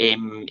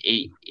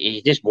he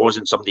just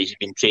wasn't somebody who's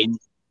been trained.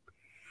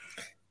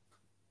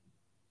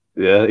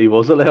 Yeah, he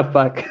was a left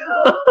back.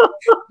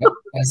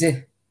 Is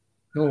he?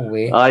 No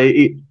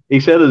way. He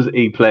said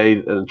he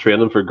played in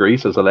training for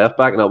Greece as a left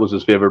back, and that was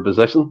his favourite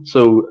position.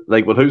 So,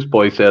 like what Hoose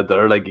Boy said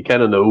there, like you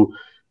kind of know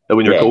that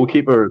when your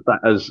goalkeeper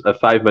is a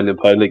 £5 million,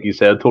 like you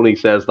said, Tony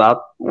says that,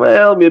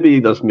 well, maybe he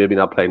does maybe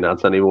not play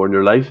Nats anymore in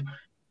your life.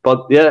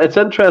 But yeah, it's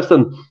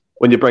interesting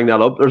when you bring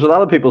that up. There's a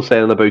lot of people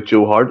saying about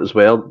Joe Hart as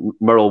well.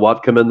 Merrill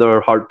Watt come in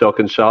there, Hart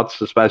ducking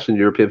shots, especially in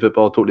European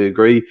football. Totally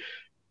agree.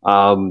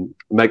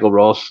 Michael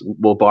Ross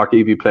will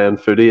Barkey be playing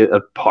footy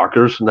at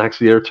Parker's next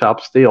year,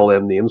 chaps. All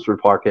them names for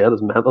Parkhead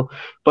is mental.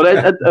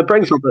 But it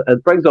brings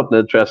up an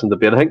interesting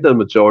debate. I think the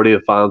majority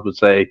of fans would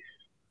say,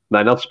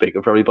 now not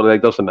speaking for everybody,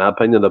 like that's in my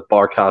opinion, that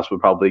Barkas would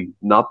probably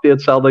not be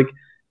at Celtic.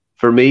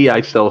 For me,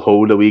 I still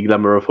hold a wee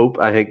glimmer of hope.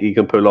 I think he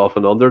can pull off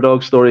an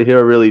underdog story here.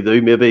 I really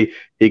do. Maybe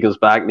he comes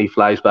back and he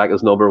flies back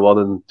as number one,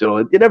 and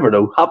you never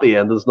know. Happy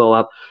endings and all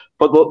that.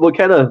 But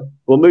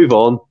we'll move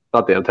on.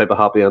 Not the type of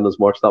happy endings,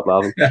 Mark. Stop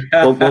laughing.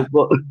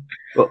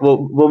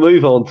 We'll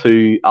move on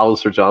to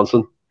Alistair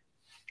Johnson,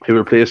 who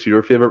replaced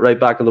your favourite right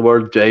back in the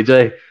world,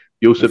 JJ,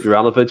 Josip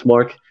Juranovic,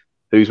 Mark,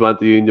 who's went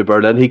to Union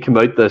Berlin. He came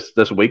out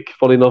this week,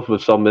 funny enough,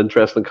 with some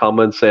interesting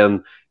comments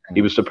saying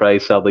he was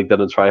surprised Celtic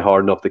didn't try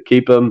hard enough to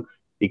keep him.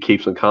 He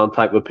keeps in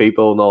contact with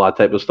people and all that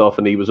type of stuff,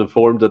 and he was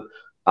informed that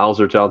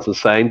Alistair Johnson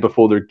signed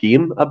before their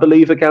game, I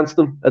believe, against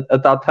them at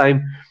that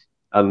time.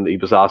 and he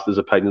was asked his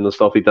opinion and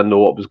stuff. He didn't know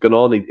what was going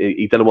on.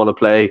 He didn't want to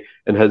play,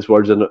 in his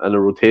words, in a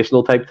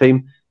rotational type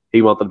team.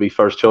 He wanted to be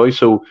first choice,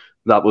 so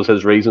that was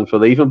his reason for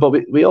leaving. But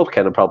we all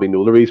kind of probably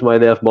know the reason why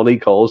they have money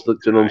calls. Do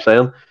you know what I'm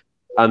saying?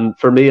 And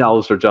for me,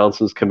 Alistair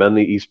Johnston's come in.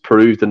 He's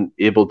proved an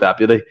able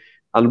deputy.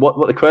 And what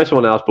the question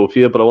I want to ask both of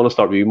you, but I want to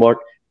start with you, Mark.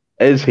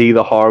 Is he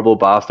the horrible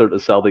bastard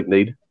that Celtic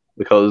need?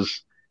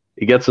 Because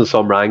he gets in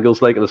some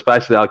wrangles, and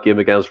especially that game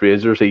against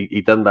Rangers, he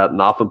didn't let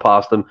nothing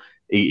past him.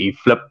 He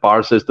flipped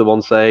Barsis to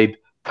one side,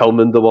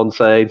 Tillman to one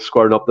side,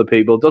 squaring up the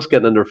people, just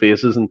getting in their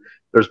faces. And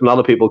there's a lot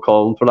of people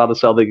calling for that at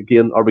Celtic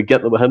again. Are we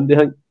getting it with him, do you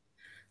think?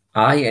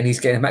 Aye, and he's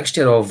getting a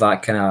mixture of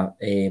that kind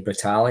of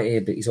brutality,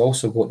 but he's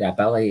also got the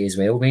ability as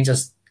well.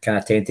 Rangers kind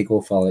of tend to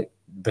go for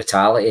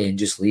brutality and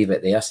just leave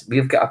it there. So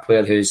we've got a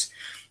player who's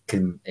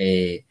can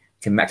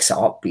mix it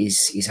up.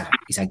 He's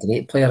a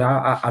great player.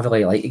 I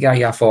really like the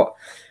guy. I thought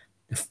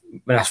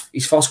when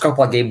his first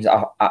couple of games,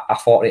 I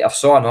thought I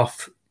saw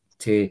enough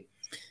to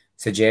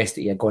suggest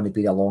that you're going to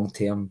be a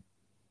long-term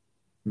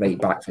right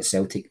back for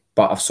Celtic.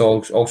 But I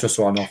also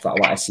saw enough that I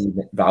want to see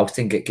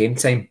Ralston get game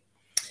time.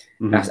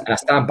 Mm-hmm. And I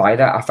stand by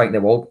that. I think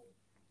there will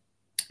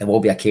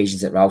be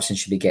occasions that Ralston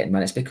should be getting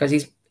minutes because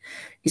he's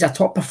a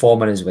top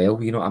performer as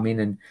well. You know what I mean?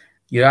 And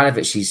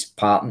Juranovic's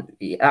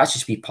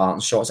should be parting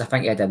shots. I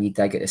think he had a wee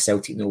dig at the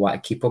Celtic, know what to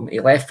keep him. He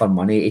left for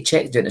money. He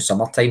checked during the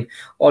summertime.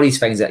 All these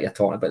things that you're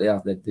talking about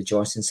there, the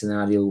Johnson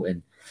scenario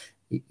and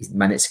his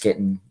minutes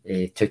getting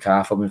took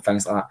off him and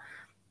things like that.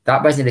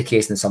 That wasn't the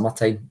case in the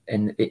summertime.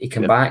 And he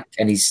came back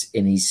and his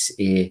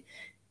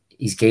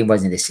game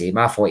wasn't the same.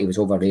 I thought he was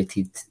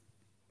overrated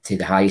to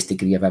the highest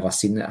degree I've ever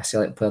seen a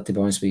Celtic player, to be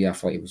honest with you. I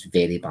thought he was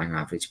very bang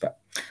average, but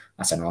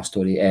that's another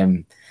story.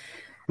 In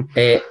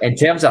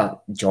terms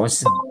of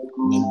Johnson,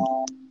 I mean,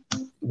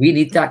 we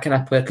need that kind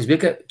of player because we've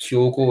got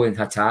Kyogo and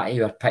Hatate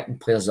who are picking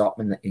players up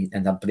and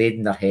they're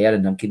braiding their hair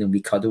and they're giving them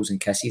wee cuddles and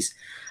kisses.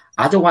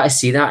 I don't want to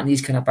see that in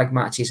these kind of big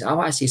matches. I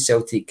want to see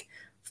Celtic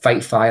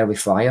fight fire with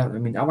fire. I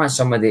mean, I want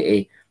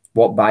somebody to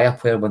walk by a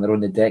player when they're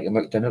on the deck and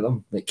look down at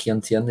them, like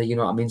Kieran Tierney, you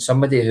know what I mean?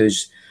 Somebody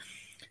who's,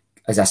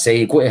 as I say,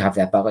 you've got to have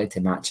the ability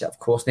to match it. Of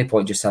course, no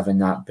point just having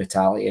that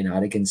brutality and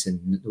arrogance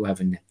and not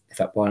having the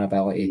footballing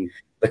ability.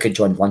 Look at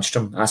John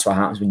Lundstrom. That's what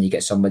happens when you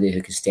get somebody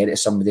who can stare at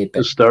somebody. But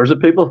just stares at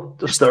people.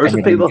 Just stares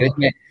at people.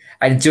 Good,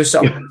 and just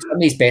some of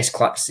these best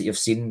clips that you've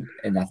seen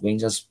in the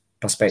Rangers'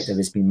 perspective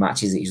has been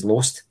matches that he's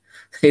lost.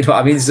 You know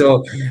what I mean?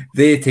 So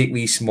they take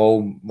these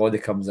small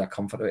modicums of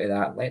comfort out of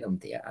that. Let them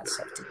do it.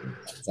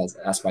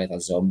 That's why they're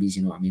zombies.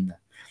 You know what I mean?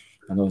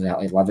 I know they're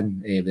like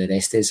living with the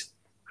rest is.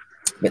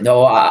 But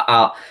no,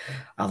 I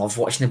love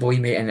watching the boy,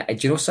 mate. And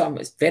do you know something?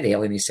 It's very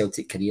early in his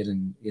Celtic career,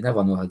 and you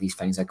never know how these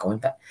things are going.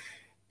 But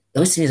it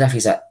looks to me as if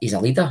he's a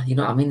leader. You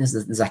know what I mean?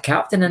 There's a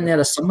captain in there.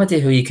 There's somebody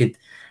who you could.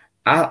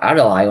 I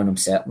rely on him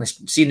certainly.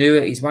 See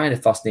now he's one of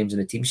the first names on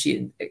the team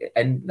sheet,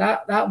 and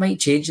that might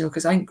change, you know,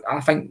 because I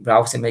think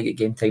Ralston might get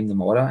game time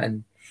tomorrow,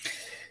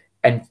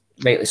 and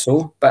rightly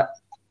so. But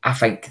I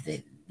think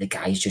the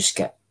guys just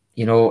get,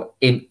 you know,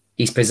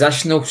 he's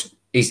positional.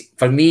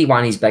 For me, one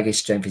of his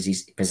biggest strengths is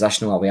his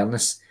positional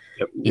awareness.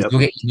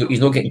 He's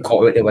not getting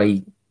caught out the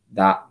way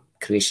that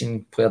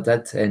Croatian player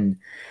did, and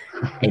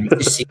he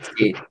just seems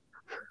to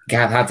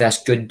have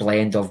this good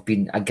blend of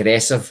being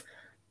aggressive,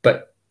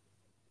 but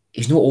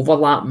he's not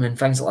overlapping and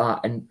things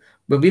like that. And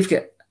when we've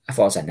got, I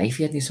thought it was a knife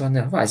he had this on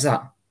there. What is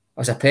that? It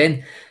was a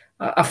pen.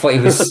 I thought he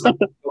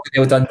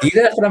was Dundee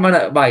there for a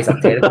minute. Why, he's a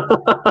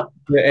terrible.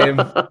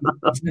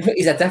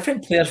 He's a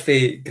different player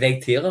for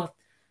Greg Taylor.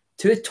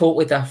 Two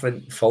totally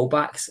different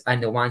fullbacks in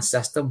the one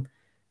system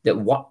that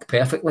work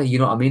perfectly, you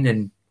know what I mean?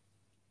 And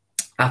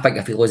I think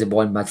if he loses the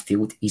ball in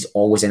midfield, he's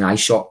always an eye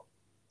shot.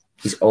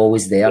 He's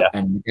always there.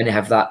 And we didn't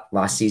have that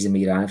last season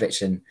with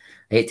Juranovic, and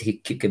I hate to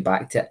keep going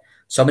back to it.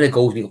 Some of the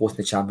goals we lost in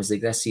the Champions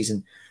League this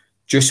season,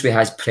 just with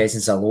his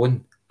presence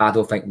alone, I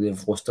don't think we would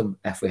have lost them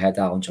if we had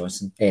Alan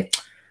Johnson.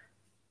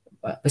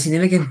 What's his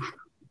name again?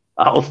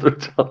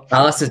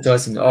 Alistair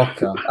Johnson. Oh,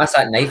 God. That's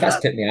that knife. That's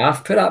put me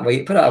off. Put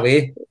that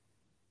away.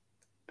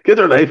 Get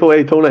your knife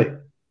away, Tony.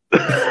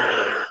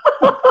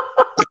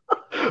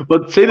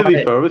 But say to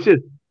be fair with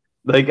you,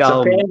 like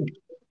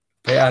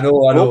I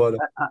know.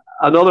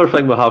 Another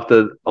thing we have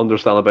to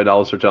understand about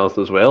Alistair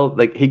Johnston as well,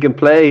 like he can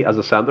play as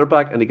a centre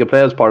back and he can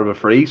play as part of a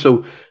free.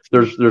 So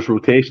there's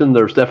rotation,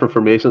 there's different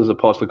formations that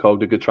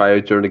Postecoglou could try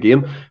out during the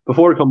game.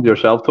 Before I come to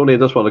yourself, Tony, I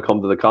just want to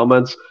come to the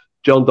comments.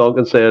 John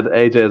Duncan said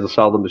AJ is a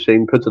solid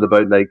machine, puts it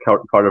about like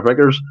Carter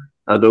Vickers,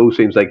 and O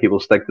seems like he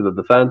will stick to the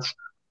defence.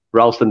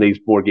 Ralston needs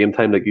more game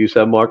time, like you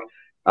said, Mark.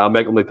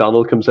 Michael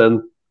McDonald comes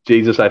in.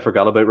 Jesus, I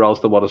forgot about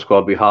Ralston. What a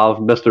squad we have.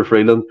 Mr.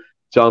 Freeland,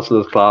 Johnson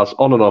is class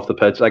on and off the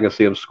pitch. I can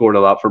see him scoring a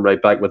lot from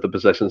right back with the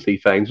positions he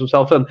finds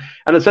himself in.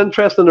 And it's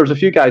interesting, there's a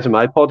few guys in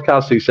my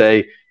podcast who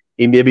say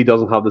he maybe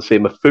doesn't have the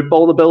same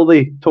footballing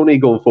ability, Tony,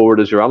 going forward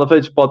as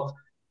Juranovic. But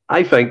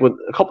I think,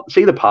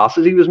 see the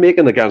passes he was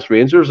making against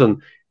Rangers and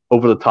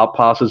over the top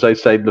passes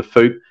outside the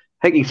foot.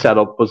 I think he set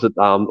up, was it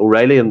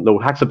O'Reilly and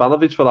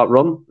Haksabanovic for that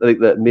run,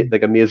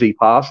 like a mazy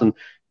pass. And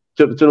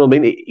Do you know what I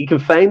mean? He can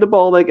find the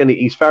ball, like, and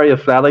he's very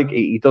athletic.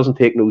 He doesn't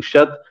take no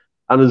shit.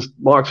 And as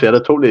Mark said, I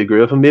totally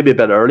agree with him. Maybe a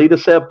bit early to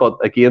say it, but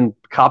again,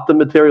 captain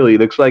material, he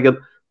looks like it.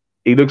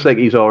 He looks like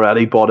he's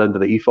already bought into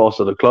the ethos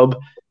of the club.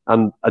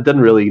 And I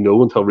didn't really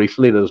know until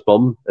recently that his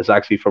mum is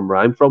actually from where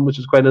I'm from, which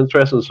is quite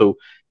interesting. So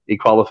he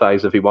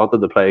qualifies if he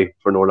wanted to play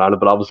for Northern Ireland,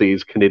 but obviously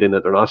he's Canadian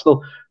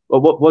international.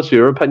 Well, what's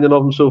your opinion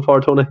of him so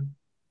far, Tony?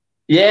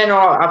 Yeah, no,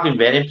 I've been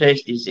very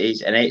impressed.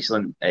 He's an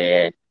excellent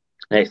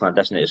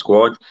addition to the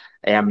squad.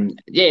 I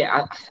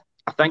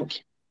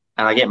think,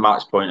 and I get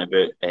Mark's point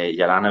about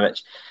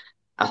Juranovic.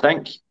 I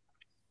think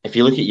if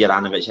you look at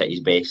Juranovic at his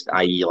best,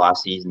 i.e.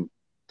 last season,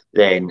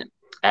 then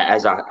it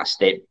is a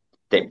step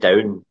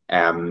down,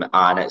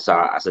 and it's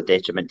a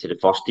detriment to the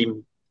first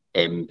team,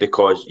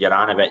 because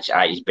Juranovic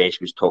at his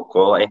best was top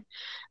quality,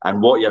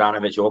 and what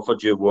Juranovic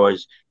offered you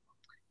was.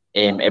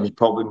 It was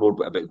probably more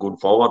about going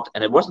forward,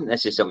 and it wasn't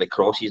necessarily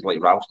crosses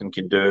like Ralston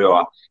can do,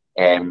 or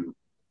things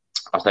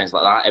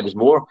like that. It was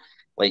more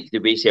like the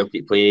way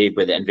Celtic play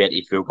with the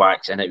inverted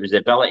fullbacks, and it was the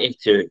ability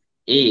to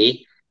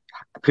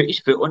put his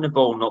foot on the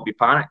ball, not be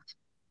panicked.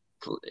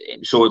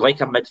 So, like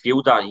a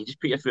midfielder, you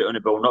just put your foot on the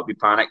ball, not be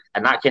panicked,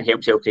 and that can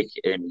help Celtic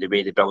the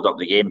way they build up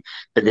the game.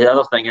 But the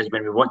other thing is,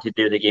 when we want to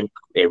do the game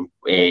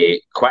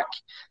quick.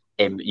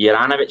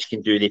 Juranovic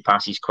can do the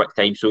passes quick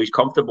time, so he's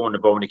comfortable on the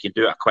ball and he can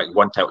do a quick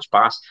one-touch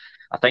pass.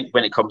 I think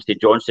when it comes to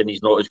Johnson,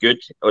 he's not as good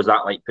as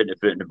that, like putting a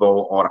foot in the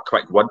ball or a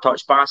quick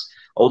one-touch pass,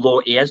 although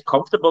he is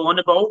comfortable on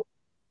the ball,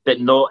 but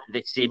not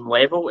the same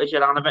level as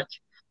Juranovic.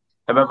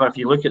 However, if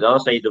you look at the other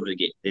side of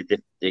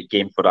the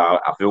game for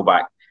a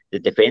fullback, the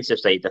defensive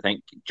side, I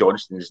think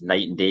Johnston's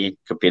night and day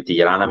compared to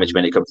Juranovic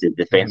when it comes to the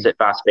defensive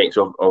aspects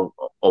of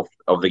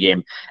the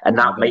game, and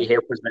that might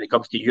help us when it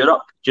comes to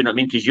Europe. Do you know what I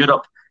mean? Because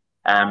Europe,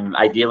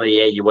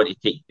 ideally, you want to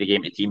take the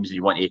game to teams and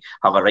you want to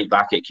have a right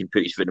back that can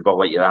put his foot in the ball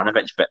like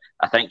Juranovic, but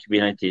I think we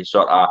need to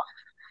sort of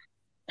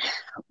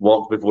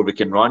walk before we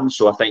can run.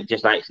 So I think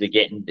just actually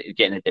getting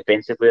it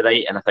defensively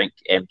right, and I think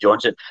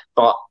Johnson.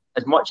 But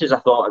as much as I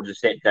thought it was a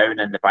step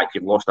down in the fact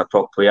you've lost a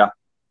top player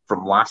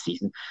from last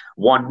season,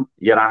 one,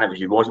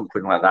 Juranovic wasn't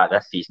playing like that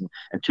this season,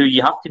 and two,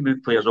 you have to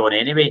move players on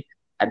anyway.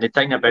 And the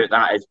thing about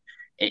that is,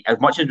 as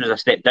much as it was a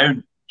step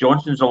down,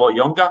 Johnson's a lot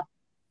younger.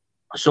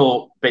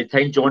 So by the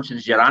time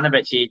Johnson's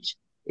Juranovic's age,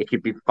 it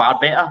could be far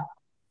better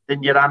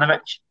than Juranovic.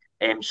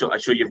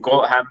 So you've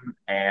got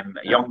him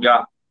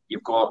younger,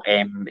 you've got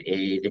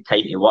the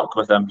time to work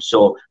with him.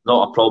 So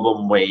not a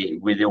problem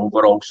with the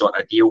overall sort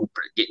of deal.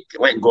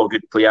 Letting go a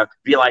good player,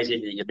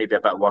 realising that you're maybe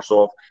a bit worse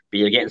off, but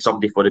you're getting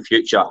somebody for the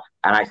future,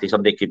 and actually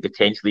somebody could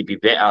potentially be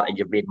better, and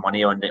you've made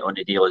money on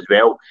the deal as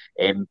well.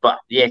 But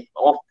yeah,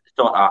 off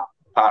sort of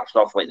part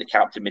stuff like the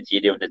captain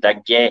material, the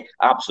dig, yeah,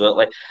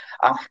 absolutely.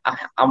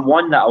 I'm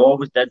one that I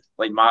always did,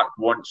 like Mark,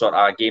 want sort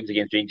of games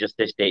against Rangers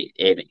this day.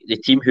 The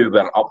team who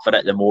were up for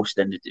it the most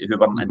and who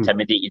weren't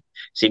intimidated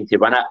seemed to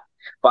win it.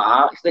 But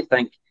I actually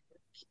think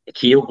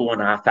Kyogo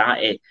and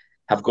Hatate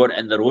have got it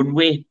in their own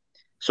way.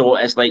 So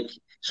it's like,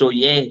 so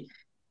yeah,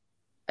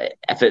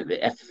 if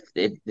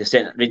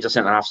the Rangers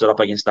centre halves are up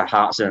against the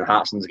Hartson and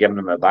Hartson's giving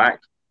them it back.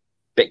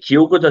 But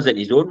Kyogo does it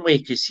his own way,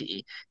 because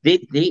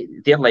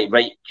they're like,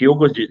 right,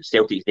 Kyogo's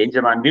Celtic's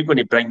danger man. We're going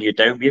to bring you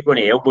down. We're going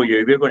to elbow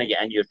you. We're going to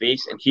get in your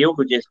face. And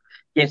Kyogo just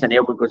gets an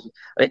elbow, goes,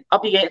 like,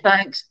 up you get,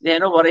 thanks. Yeah,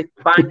 no worry.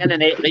 Bang in the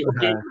net. Right,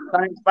 okay,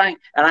 thanks, bang.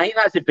 And I think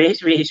that's the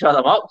best way to shut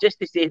them up, just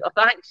to say, oh,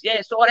 thanks.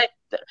 Yeah, sorry.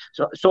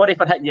 Sorry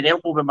for hitting your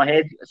elbow with my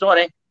head.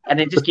 Sorry. And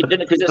then just keep doing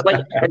it, because it's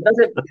like, it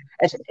doesn't,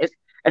 it's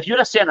if you're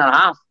a centre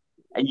half,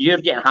 and you're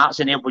getting hearts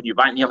and elbowing you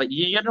back, and you're like,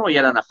 you know,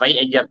 you're in a fight,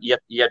 and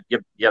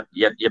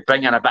you're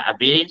bringing a bit of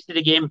variance to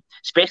the game,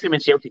 especially when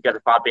Celtic are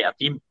a far better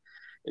team.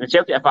 When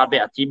Celtic are a far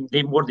better team,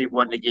 they want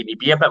the game to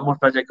be a bit more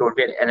physical.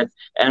 And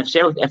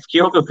if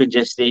Kyogo could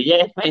just say,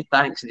 yeah, fine,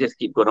 thanks, and just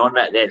keep going on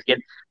with it, that's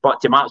good. But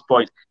to Mark's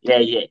point, yeah,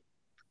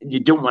 you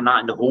don't want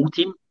that in the whole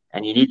team,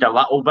 and you need a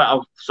little bit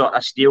of sort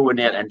of steel in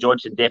there, and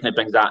Johnson definitely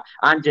brings that,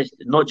 and just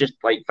not just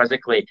like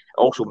physically,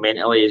 also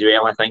mentally as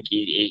well. I think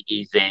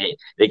he's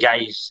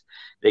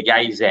the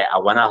guy's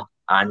a winner,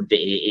 and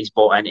he's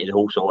bought into the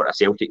whole sort of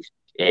Celtic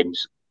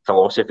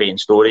philosophy and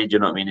story, do you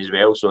know what I mean, as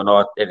well. So no,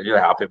 I'm really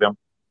happy with him.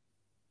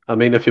 I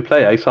mean, if you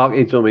play ice hockey, do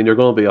you know what I mean, you're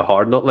going to be a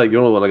hard nut, like, you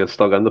don't want to get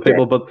stuck into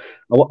people. Yeah.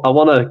 But I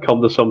want to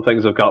come to some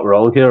things I've got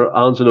wrong here.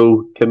 Ange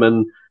came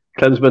in,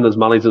 Klinsmann is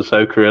managing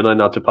South Korea now,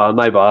 not Japan.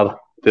 My bad. I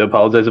do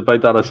apologise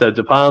about that. I said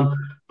Japan,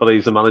 but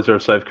he's the manager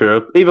of South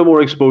Korea. Even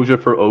more exposure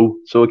for O,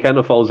 so it kind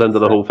of falls into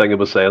the whole thing I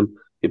was saying.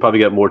 You probably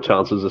get more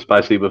chances,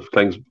 especially with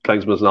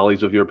Klinsmann's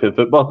knowledge of European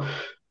football.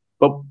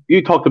 But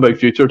you talked about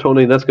future,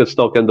 Tony. Let's get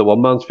stuck into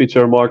one man's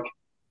future, Mark.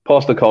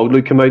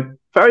 Postecoglou came out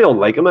very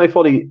unlike him. I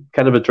thought he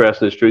kind of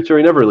addressed his future.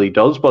 He never really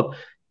does, but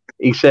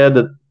he said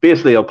that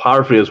basically, I'll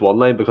paraphrase one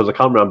line because I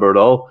can't remember it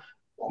all.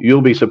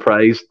 You'll be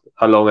surprised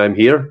how long I'm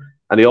here.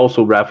 And he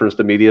also referenced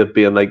the media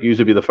being like,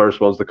 usually be the first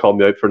ones to call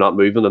me out for not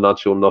moving and not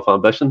showing enough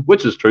ambition,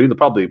 which is true. They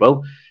probably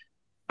will.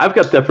 I've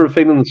got different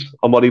feelings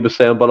on what he was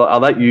saying, but I'll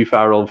let you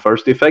fire on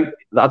first. Do you think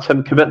that's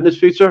him committing his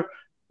future?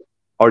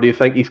 Or do you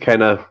think he's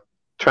kind of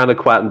trying to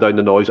quieten down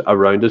the noise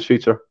around his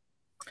future?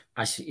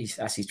 That's his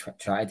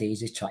strategy. He's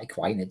just trying to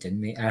quieten it down,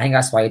 mate. I think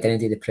that's why he didn't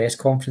do the press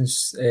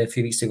conference a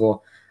few weeks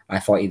ago. I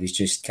thought he was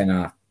just kind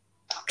of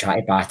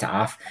trying to bat it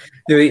off.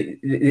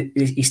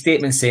 His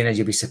statement saying, as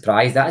you'll be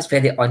surprised, that's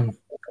very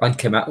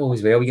uncommittal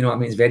as well. You know what I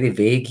mean? It's very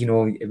vague. You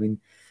know, I mean,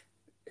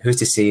 who's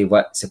to say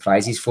what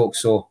surprises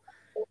folks? So,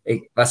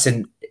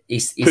 listen,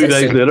 he's 2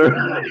 days later.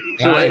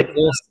 Right, of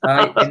course.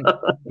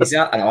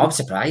 And I'm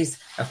surprised.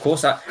 Of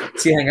course,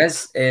 see, the thing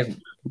is,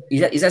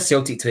 he's at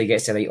Celtic till he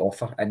gets the right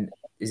offer, and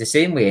it's the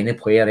same way any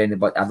player.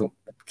 Anybody, I don't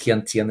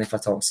Kieran Tierney for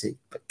talk's sake,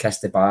 but kiss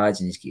the badge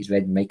and he's got his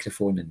red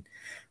microphone and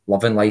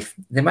loving life.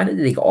 The minute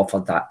they got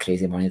offered that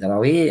crazy money, they're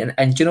away.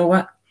 And do you know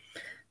what?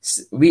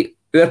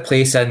 Our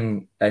place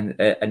in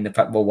the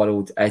football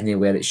world isn't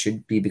where it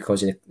should be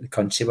because of the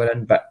country we're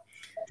in. But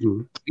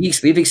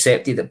we've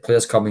accepted that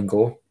players come and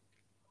go,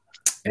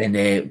 and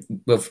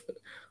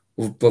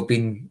we've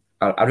been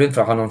around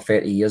for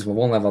 130 years. We've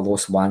only ever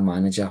lost one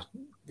manager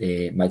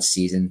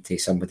mid-season to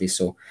somebody.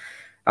 So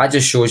that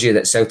just shows you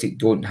that Celtic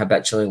don't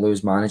habitually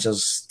lose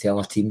managers to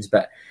other teams,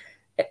 but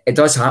it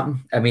does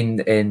happen. I mean,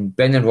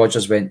 Brendan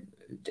Rodgers went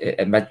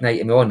at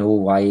midnight, and we all know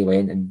why he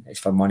went, and it's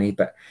for money.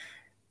 But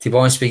to be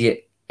honest with you,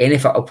 any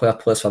football player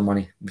plays for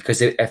money,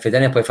 because if he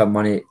didn't play for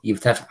money, you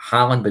would have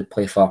Haaland would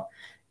play for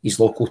his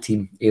local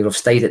team. He would have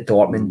stayed at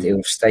Dortmund. He would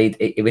have stayed.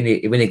 He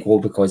wouldn't go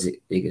because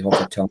he got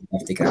offered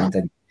 250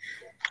 grand.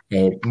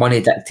 And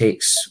money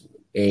dictates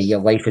your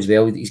life as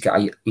well. He's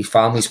got his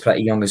family's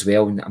pretty young as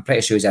well, and I'm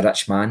pretty sure he's a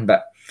rich man.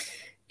 But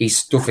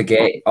don't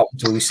forget, up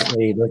until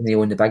recently, wasn't he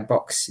on the big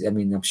bucks? I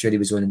mean, I'm sure he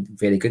was on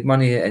very good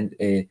money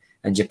in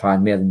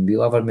Japan, more than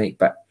we'll ever make.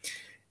 But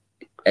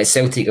at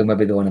Celtic, he'll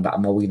maybe be on about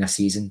 $1 million a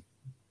season,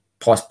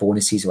 plus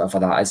bonuses, whatever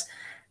that is.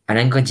 In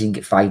England, you can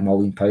get £5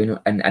 million,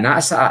 and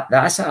that's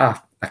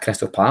a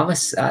Crystal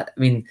Palace. I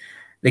mean,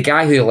 the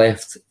guy who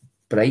left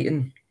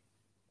Brighton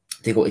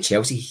to go to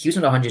Chelsea, he was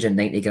on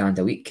 190 grand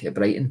a week at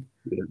Brighton.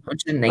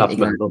 190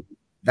 grand.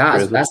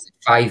 That's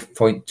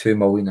 5.2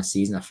 million a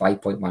season, or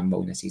 5.1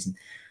 million a season.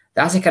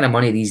 That's the kind of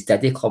money these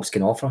Diddy clubs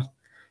can offer.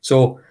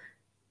 So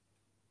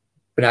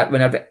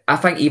I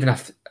think, even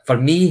if, for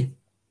me,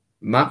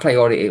 my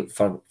priority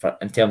for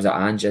in terms of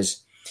Ange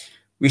is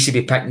we should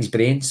be picking his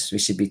brains. We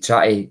should be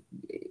trying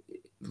to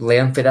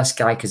learn for this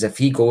guy, because if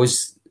he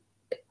goes,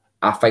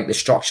 I think the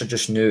structure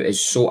just now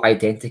is so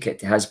identical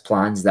to his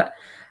plans that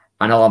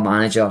another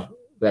manager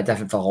with a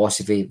different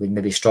philosophy would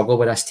maybe struggle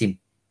with this team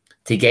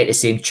to get the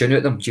same tune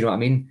out them. Do you know what I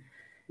mean?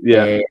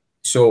 Yeah.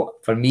 So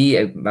for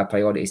me, my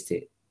priority is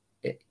to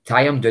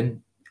tie him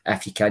down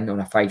if you can on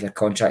a 5-year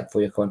contract,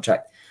 4-year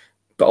contract.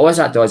 But all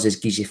that does is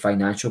gives you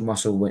financial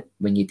muscle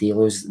when you do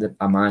lose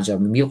a manager.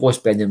 When we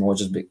lost Brendan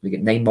Rodgers, we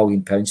get £9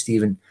 million,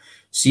 Stephen.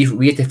 See, if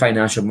we had the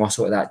financial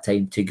muscle at that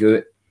time to go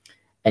out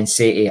and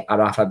say to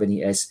Rafa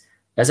Benitez,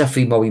 there's a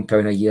 £3 million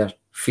a year,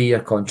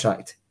 3-year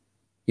contract.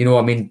 You know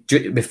what I mean?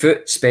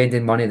 Without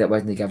spending money that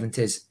wasn't given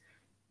to us,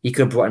 he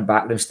could have brought in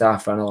backroom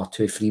staff for another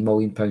 £2-3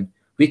 million.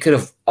 We could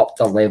have upped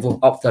our level,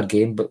 upped our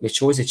game, but we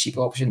chose the cheap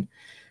option.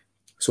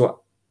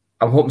 So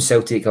I'm hoping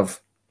Celtic have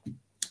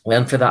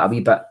learned for that a wee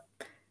bit.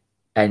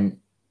 And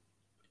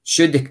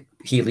should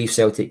he leave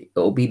Celtic,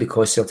 it'll be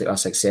because Celtic are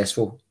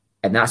successful.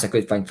 And that's a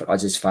good thing for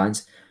us as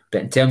fans.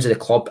 But in terms of the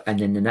club, and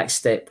then the next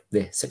step,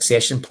 the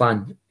succession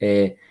plan,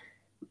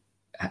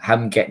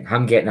 him getting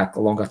a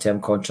longer term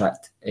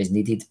contract is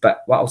needed.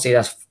 But what I'll say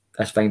this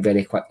thing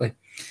very quickly.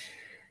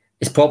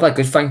 It's probably a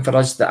good thing for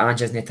us that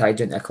Ange isn't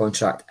tied into a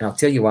contract. And I'll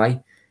tell you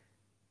why.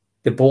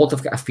 The board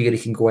have got a fear he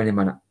can go any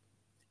minute.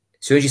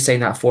 As soon as you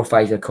sign that 4 or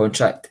 5 year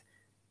contract,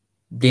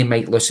 they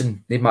might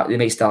listen. They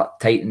might start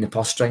tightening the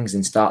purse strings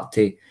and start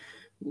to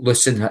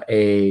loosen,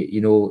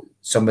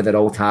 some of their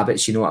old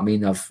habits. You know what I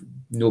mean? Of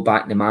no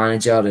backing the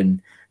manager,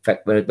 and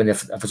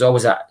if there's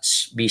always that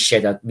wee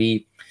shred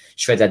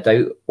of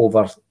doubt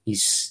over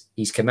his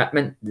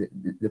commitment,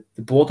 the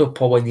board will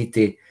probably need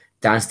to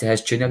dance to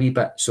his tune a wee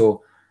bit.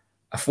 So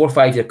a 4 or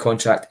 5 year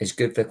contract is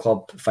good for the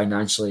club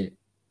financially,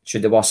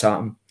 should the worst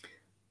happen.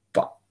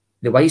 But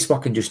the way he's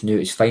working just now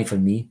is fine for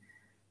me,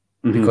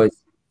 because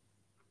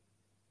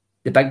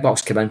the big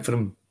bucks come in for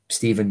him,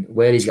 Stephen.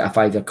 Where he's got a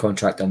 5 year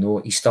contract, I know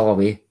he's still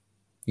away.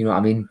 You know what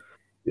I mean?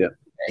 Yeah.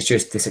 It's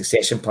just the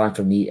succession plan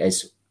for me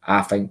is,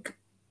 I think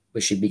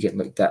we should be getting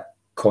looked at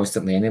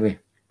constantly anyway.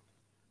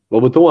 Well,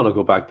 we don't want to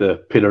go back to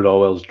Peter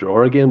Lawwell's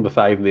drawer again with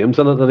 5 names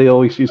in it that he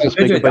always used to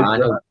speak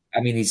about.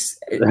 I mean, he's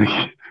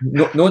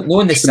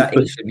knowing the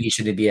city for me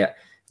shouldn't be it.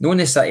 Knowing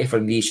the city for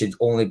me should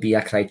only be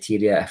a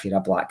criteria if you're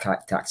a black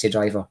taxi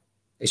driver.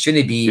 It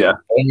shouldn't be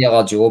any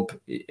other job.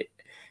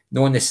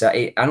 Knowing the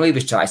city, I know he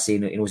was trying to say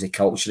he knows the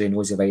culture, he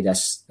knows the way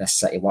this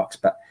city works,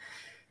 but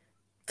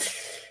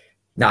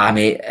nah,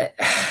 mate.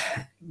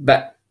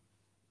 But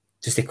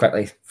just to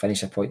quickly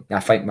finish a point, I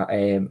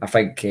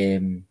think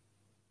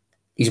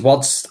his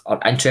words are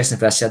interesting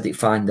for a Celtic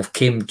fan. They've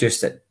came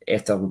just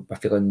after we're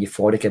feeling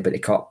euphoric about the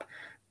cup,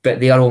 but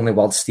they are only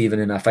words, Stephen.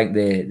 And I think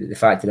the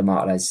fact of the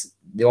matter is,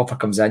 the offer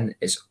comes in,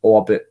 it's all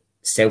about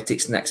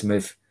Celtic's next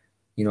move.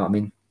 You know what I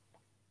mean?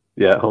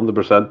 Yeah,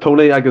 100%.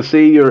 Tony, I can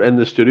see you're in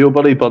the studio,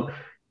 buddy, but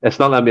it's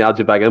not letting me add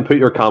you back in. Put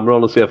your camera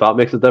on and see if that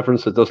makes a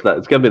difference.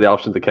 It's giving me the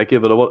option to kick you,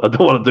 but I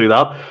don't want to do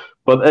that.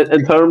 But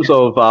in terms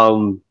of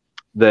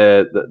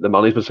the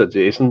management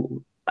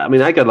situation, I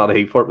mean, I get a lot of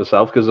heat for it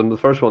myself because I'm the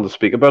first one to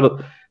speak about it.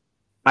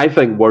 I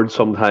think words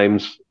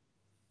sometimes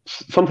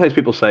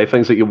people say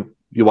things that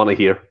you want to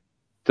hear.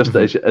 Just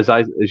as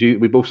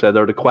we both said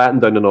there, to quieten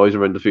down the noise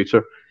around the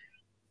future.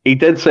 He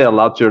did say a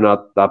lot during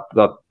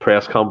that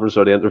press conference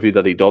or the interview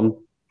that he done.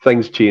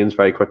 Things change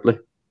very quickly. Do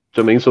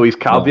you know what I mean? So he's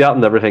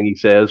caveating everything he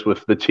says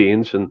with the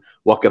change and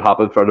what could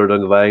happen further down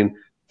the line.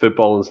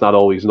 Football is not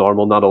always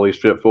normal, not always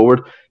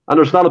straightforward. And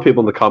there's a lot of people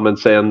in the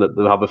comments saying that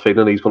they have a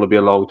feeling he's going to be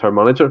a long-term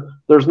manager.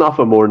 There's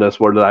nothing more in this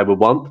world that I would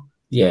want.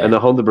 Yeah. And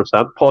 100%,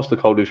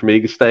 Postecoglou for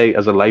me to stay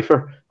as a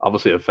lifer.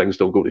 Obviously, if things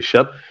don't go to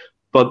shit.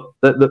 But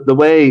the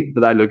way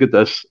that I look at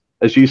this,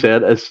 as you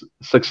said, is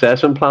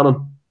succession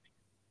planning.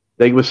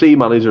 Like we see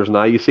managers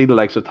now, you see the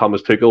likes of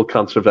Thomas Tuchel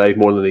can't survive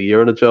more than a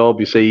year in a job.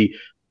 You see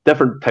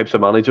different types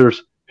of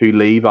managers who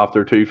leave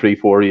after 2, 3,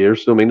 4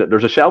 years. I mean,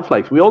 there's a shelf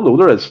life. We all know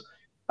there is.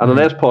 And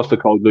unless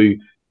Postecoglou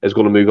is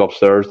going to move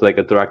upstairs like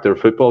a director of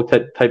football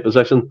type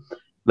position,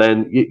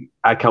 then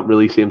I can't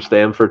really see him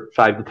staying for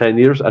 5 to 10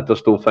 years. I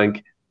just don't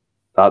think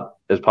that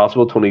is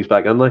possible. Tony's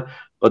back in now.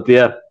 But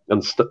yeah,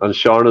 and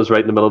Sharna's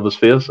right in the middle of his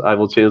face. I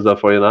will change that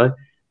for you now.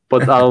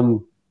 But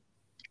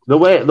the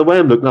way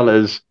I'm looking at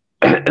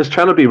it is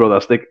trying to be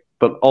realistic,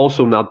 but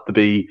also not to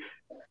be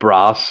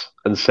brass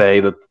and say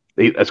that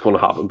it's going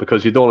to happen,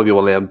 because you don't want to be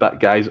one of them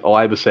guys. Oh,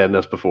 I was saying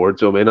this before.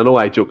 Do you know what I mean? I know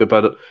I joke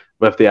about it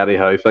with the Eddie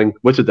Howe thing,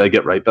 which I did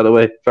get right, by the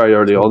way, very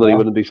early on, that he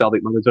wouldn't be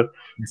Celtic manager.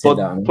 But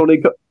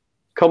Tony,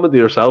 coming to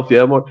yourself,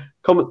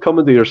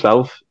 coming to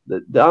yourself, the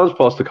Ange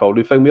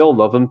Postecoglou thing, we all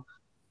love him.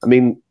 I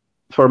mean,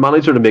 for a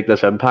manager to make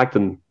this impact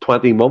in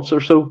 20 months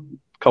or so,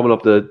 coming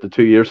up the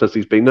 2 years since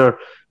he's been there,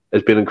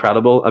 has been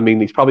incredible. I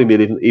mean, he's probably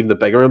made even a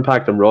bigger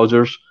impact than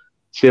Rodgers,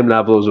 same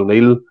level as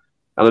O'Neill.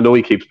 And I know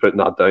he keeps putting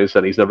that down,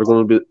 saying he's never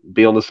going to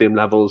be on the same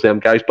level as them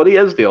guys, but he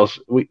is to us.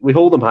 We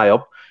hold him high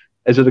up.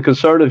 Is it a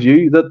concern of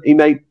you that he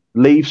might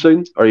leave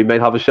soon, or he might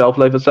have a shelf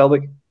life at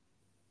Celtic?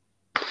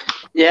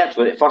 Yeah,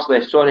 absolutely.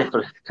 Firstly, sorry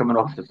for coming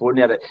off the phone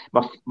there.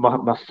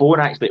 My phone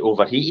actually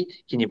overheated.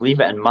 Can you believe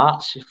it? In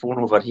March, the phone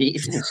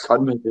overheated and the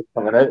sun was just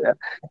coming out there.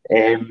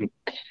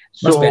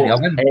 Must be in the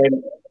oven.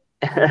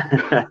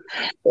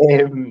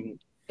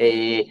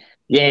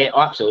 Yeah,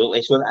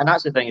 absolutely. So, and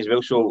that's the thing as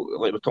well. So,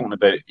 like we're talking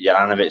about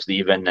Juranovic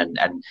leaving,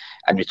 and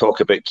we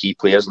talk about key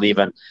players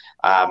leaving,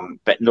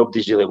 but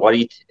nobody's really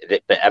worried.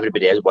 But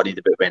everybody is worried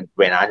about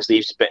when Ange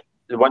leaves. But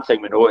the one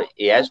thing we know,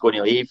 he is going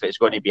to leave. It's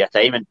going to be a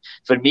time. And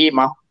for me,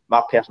 my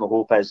personal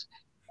hope is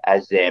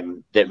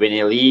that when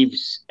he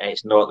leaves,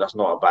 there's not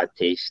a bad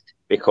taste,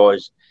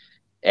 because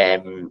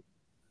when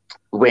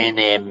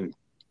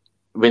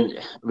we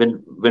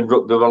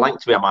were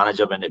linked to be a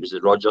manager when it was the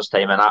Rodgers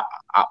time, and I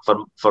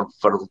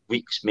for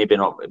weeks, maybe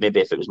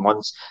if it was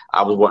months,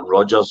 I was wanting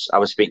Rodgers. I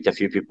was speaking to a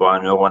few people I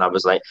know, and I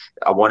was like,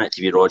 I want it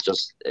to be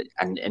Rodgers,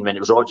 and when it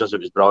was Rodgers, it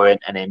was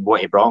brilliant, and then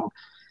what he brought.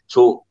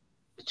 So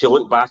to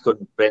look back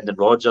on Brendan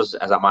Rodgers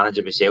as a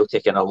manager with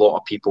Celtic, and a lot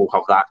of people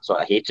have that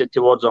sort of hatred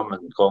towards him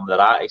and call him the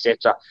rat,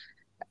 etc.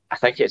 I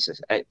think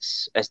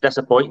it's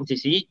disappointing to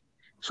see.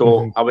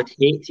 So I would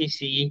hate to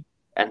see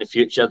in the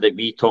future that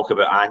we talk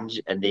about Ange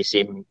in the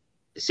same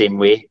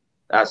way.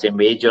 Do you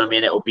know what I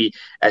mean?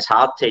 It's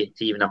hard to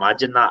even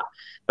imagine that.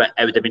 But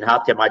it would have been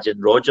hard to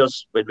imagine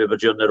Rodgers when we were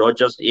during the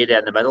Rodgers era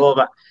in the middle of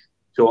it.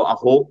 So I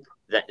hope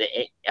that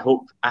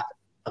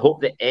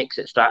the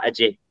exit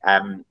strategy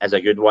is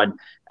a good one,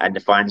 and the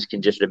fans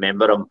can just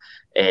remember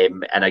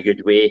him in a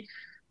good way.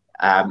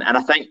 And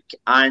I think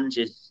Ange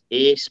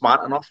is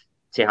smart enough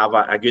to have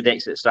a good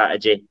exit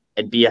strategy,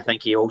 and B, I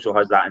think he also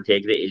has that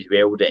integrity as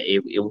well, that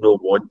he'll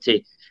not want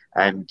to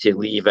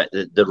leave at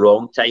the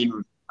wrong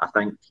time, I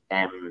think.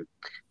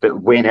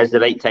 But when is the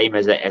right time?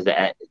 Is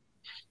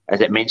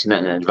it mentioned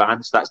it in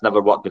advance? That's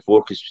never worked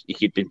before, because you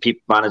could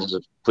be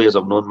players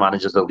have known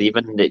managers are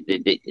leaving,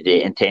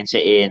 the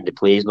intensity and the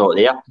play is not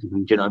there.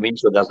 Do you know what I mean?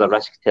 So there's a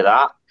risk to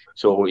that.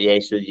 So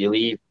so you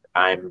leave,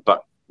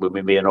 but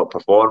we may not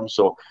perform.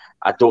 So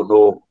I don't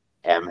know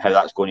how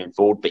that's going to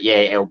unfold. But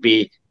it'll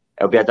be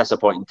a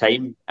disappointing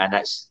time,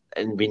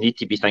 and we need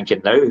to be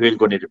thinking now who's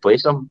going to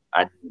replace him,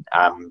 and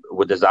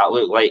what does that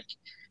look like,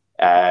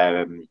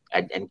 and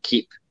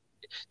keep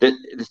the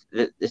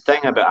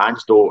thing about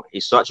Ange, though,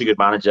 he's such a good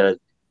manager.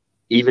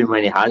 Even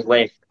when he has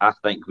left, I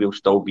think we'll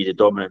still be the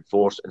dominant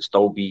force and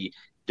still be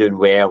doing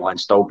well and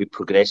still be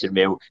progressing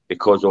well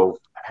because of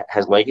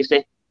his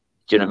legacy.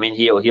 Do you know what I mean?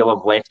 He'll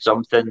have left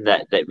something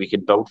that we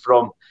can build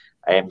from.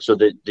 So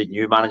the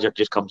new manager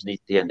just comes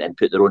and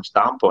put their own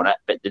stamp on it,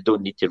 but they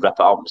don't need to rip it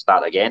up and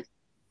start again.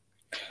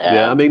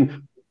 I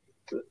mean,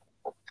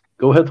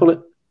 go ahead, Tony.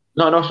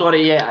 No,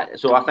 sorry. Yeah,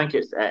 so I think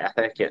it's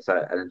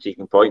an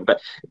intriguing point,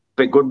 but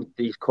going to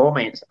these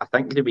comments, I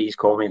think there'll be these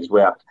comments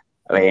where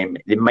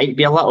they might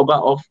be a little bit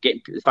of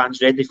getting the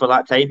fans ready for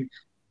that time,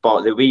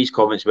 but the way his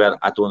comments were,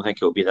 I don't think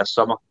it'll be this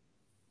summer.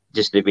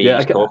 Just the way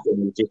he's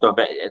talking, just a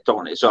bit.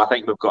 So I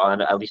think we've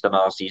got at least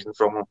another season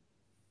from him.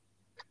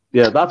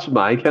 Yeah, that's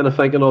my kind of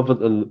thinking of it.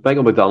 And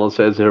Michael McDonald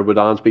says here, would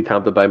Ange be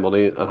tempted by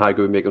money and how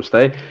could we make him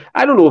stay?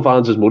 I don't know if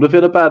Ange is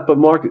motivated by it, but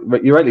Mark,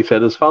 you rightly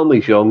said his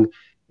family's young.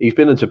 He's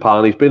been in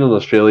Japan, he's been in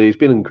Australia, he's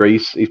been in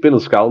Greece, he's been in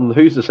Scotland.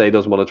 Who's to say he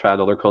doesn't want to try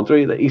another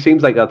country? He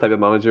seems like that type of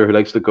manager who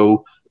likes to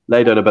go,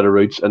 lay down a bit of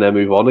roots and then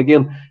move on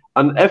again.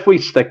 And if we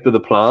stick to the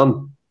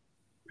plan,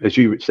 as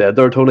you said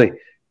there, Tony,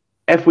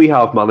 if we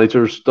have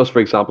managers, just for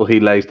example, he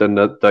lays down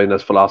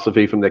this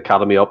philosophy from the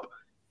academy up,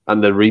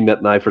 and the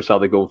remit now for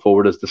Celtic going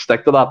forward is to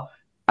stick to that.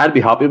 I'd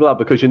be happy with that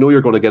because you know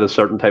you're going to get a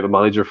certain type of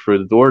manager through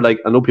the door. Like,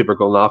 I know people are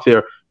going to laugh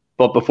here,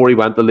 but before he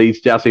went to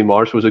Leeds, Jesse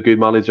Marsh was a good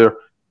manager.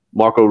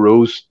 Marco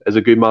Rose is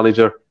a good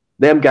manager.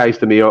 Them guys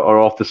to me are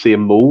off the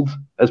same mould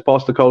as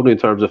Postecoglou in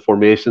terms of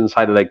formations,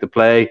 how they like to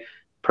play,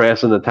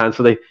 pressing,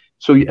 intensity.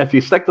 So if you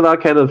stick to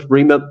that kind of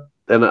remit,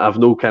 then I have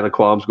no kind of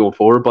qualms going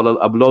forward. But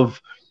I would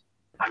love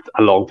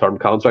a long-term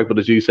contract. But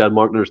as you said,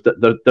 Mark,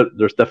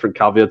 there's different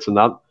caveats in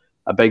that.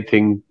 A big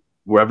team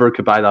wherever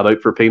could buy that out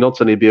for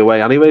peanuts and he'd be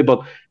away anyway. But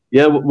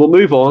yeah, we'll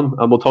move on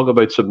and we'll talk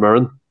about St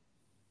Mirren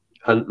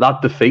and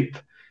that defeat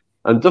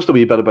and just a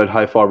wee bit about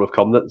how far we've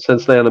come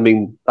since then. I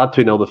mean, that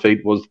 2-0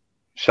 defeat was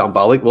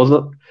shambolic,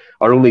 wasn't it?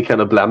 Our only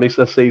kind of blemish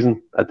this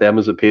season at them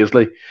is at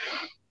Paisley.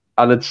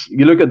 And it's,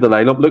 you look at the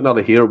lineup, looking at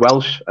it here,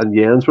 Welsh and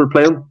Jens were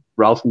playing.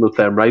 Ralston was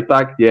playing right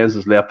back. Jens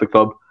has left the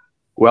club.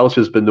 Welsh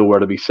has been nowhere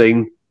to be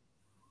seen.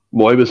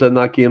 Mooy was in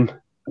that game.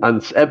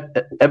 And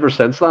ever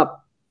since that,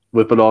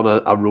 we've been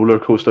on a roller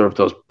coaster of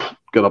just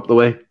got up the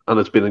way, and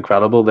it's been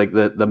incredible. Like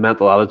the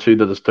mental attitude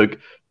that it's took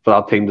for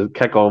that team to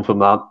kick on from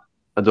that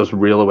and just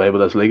reel away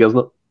with this league, isn't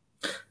it?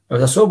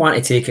 I so want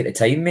to take it at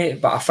time,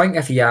 mate, but I think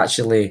if you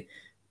actually,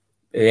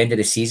 at the end of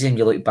the season,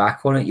 you look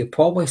back on it, you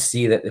probably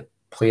see that the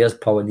players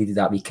probably needed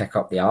that wee kick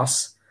up the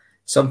arse.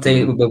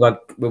 Sometimes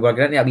we were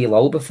getting a wee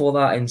lull before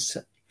that, and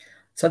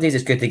sometimes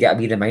it's good to get a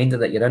wee reminder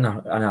that you're in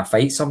a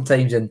fight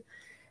sometimes, and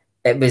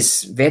it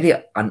was very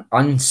an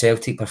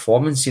un-Celtic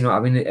performance, you know what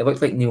I mean? It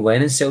looked like Neil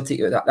Lennon's Celtic.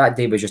 That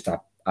day was just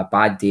a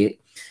bad day.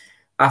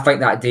 I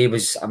think that day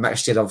was a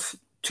mixture of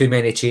too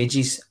many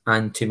changes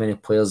and too many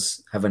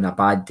players having a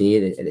bad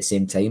day at the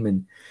same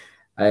time.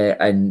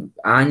 And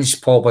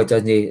Ange probably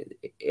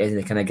isn't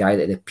the kind of guy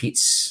that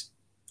repeats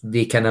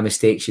the kind of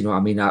mistakes, you know what I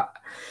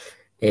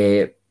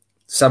mean?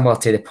 Similar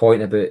to the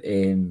point about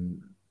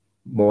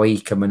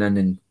Mooy coming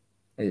in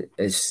and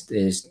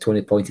as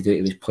Tony pointed out,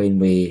 he was playing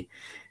with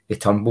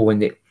Turnbull,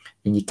 and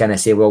you kind of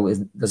say, well,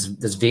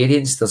 there's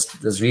variance,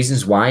 there's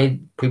reasons why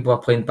people are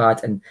playing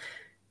bad, and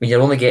when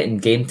you're only getting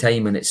game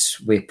time and it's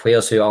with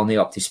players who are only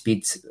up to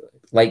speed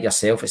like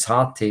yourself, it's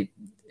hard to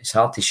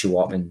show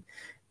up and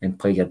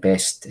play your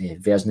best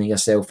version of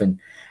yourself. And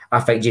I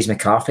think James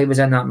McCarthy was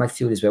in that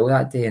midfield as well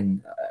that day,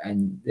 and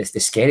the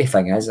scary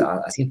thing is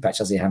I seen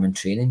pictures of him in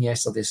training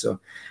yesterday, so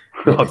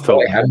the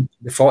thought of him,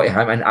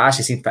 and I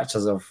actually seen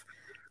pictures of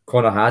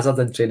Connor Hazard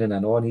in training, I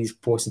know, and he's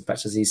posting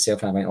pictures of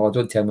himself, and I went, oh,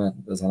 don't tell me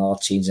there's another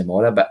change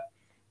tomorrow. But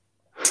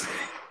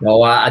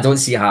no, I don't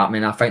see it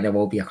happening. I think there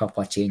will be a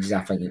couple of changes.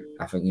 I think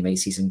you might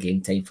see some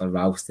game time for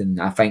Ralston.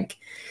 I think,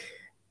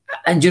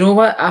 and you know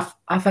what?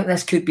 I think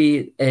this could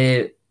be.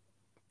 Ange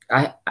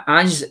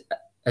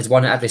has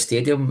won at every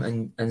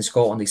stadium in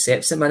Scotland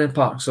except St Mirren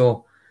Park,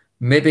 so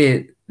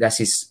maybe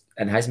this is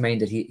in his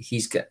mind that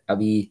he's got a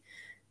wee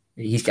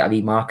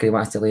marker he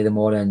wants to lay them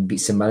on and beat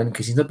St Mirren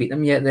because he's not beat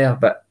them yet there,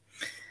 but.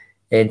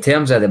 In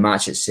terms of the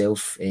match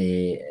itself,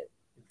 the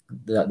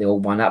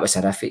old one, that was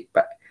horrific.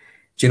 But,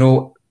 do you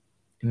know,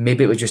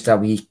 maybe it was just a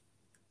wee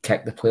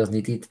kick the players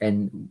needed.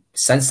 And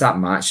since that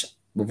match,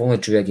 we've only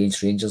drew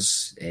against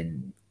Rangers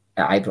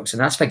at Ibrox,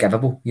 and that's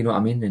forgivable, you know what I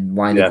mean? And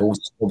why the goal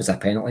was a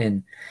penalty.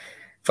 And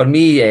for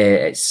me,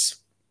 it's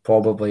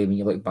probably, when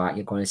you look back,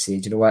 you're going to say,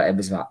 do you know what, it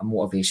was a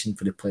motivation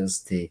for the players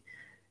to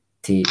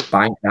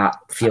bank that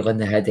feeling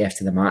they had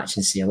after the match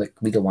and say, look,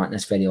 we don't want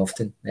this very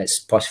often.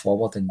 Let's push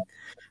forward and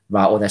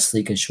rattle this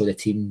league and show the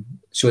team,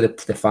 show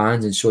the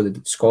fans and show the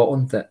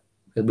Scotland that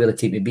we're the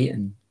team to beat,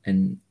 and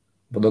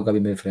we're not going to be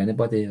moved for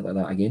anybody like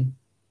that again.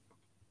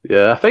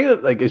 Yeah, I think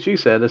that, like as you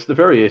said, it's the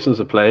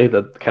variations of play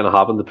that kind of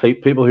happened. The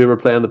people who were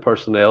playing the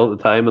personnel at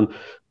the time, and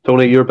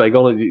Tony, you're big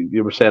on it.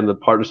 You were saying the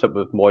partnership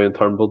with Mooy and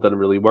Turnbull didn't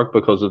really work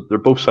because they're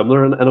both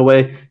similar in a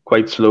way,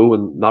 quite slow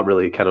and not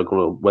really kind of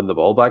going to win the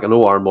ball back. I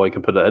know Aaron Mooy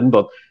can put it in,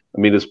 but I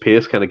mean his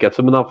pace kind of gets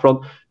him in that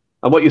front.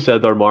 And what you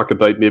said there, Mark,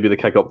 about maybe the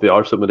kick up the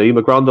arse at Madi, my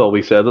granddad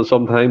always said it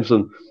sometimes,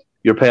 and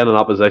you're playing an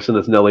opposition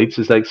that's nil each.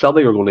 It's like,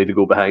 Celtic are going to need to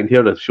go behind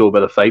here to show a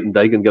bit of fight and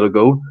dig and get a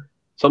goal.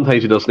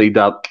 Sometimes you just need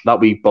that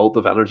wee bolt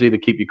of energy to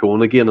keep you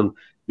going again, and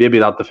maybe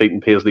that defeat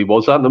in Paisley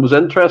was that. And it was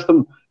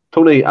interesting,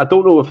 Tony, I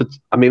don't know if it's,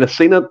 I mean, I've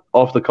seen it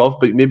off the cuff,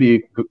 but maybe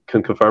you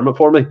can confirm it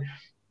for me.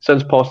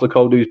 Since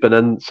Postecoglou's been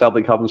in,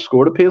 Celtic haven't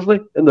scored at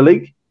Paisley in the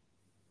league?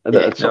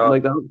 Something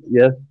like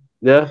that?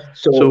 Yeah.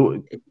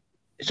 So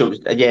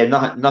yeah,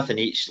 nothing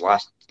each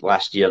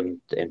last year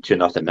and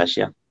 2-0 this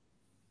year.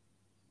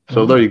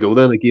 So there you go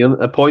then. Again,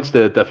 it points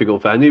to a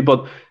difficult venue,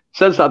 but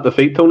since that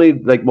defeat, Tony,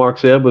 like Mark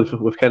said,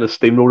 we've kind of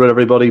steamrolled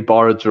everybody,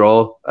 bar a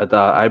draw at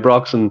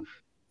Ibrox, and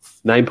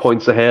 9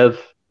 points ahead,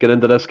 get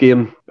into this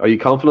game? Are you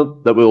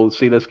confident that we'll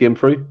see this game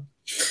through?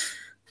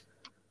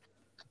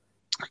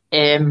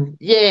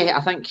 Yeah,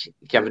 I think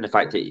given the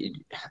fact that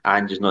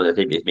Ange is not the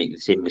type to make the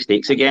same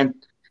mistakes again.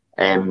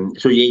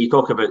 So yeah, you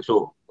talk about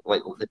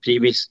like the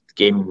previous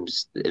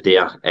games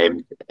there,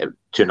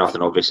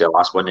 2-0 obviously the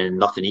last one and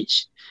nothing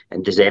each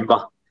in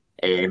December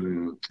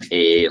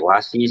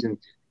last season,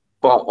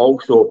 but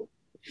also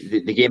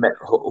the game at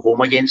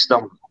home against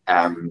them.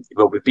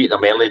 Well, we beat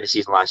them early in the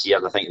season last year,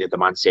 and I think they had the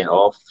man sent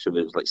off, so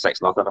it was like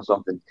 6-0 or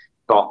something.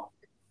 But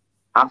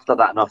after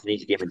that nothing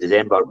each game in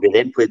December, we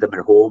then played them at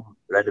home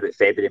around about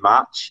February,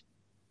 March,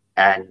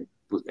 and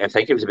I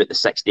think it was about the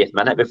 60th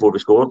minute before we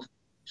scored.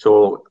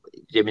 So,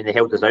 I mean, they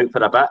held us out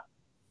for a bit.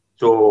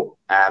 So,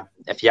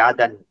 if you add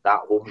in that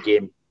home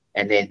game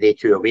and then the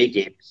 2 away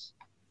games,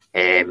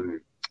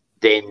 then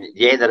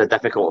yeah, they're a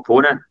difficult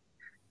opponent.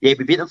 Yeah,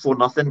 we beat them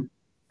 4-0.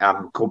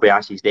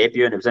 Kobayashi's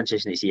debut, and it was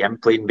interesting to see him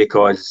playing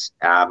because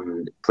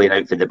playing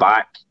out from the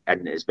back,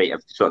 and it might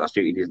have sort of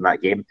suited us in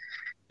that game.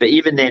 But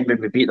even then, when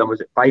we beat them,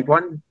 was it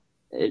 5-1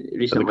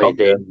 recently?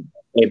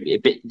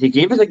 They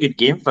gave us a good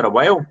game for a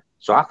while.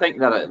 So I think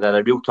they're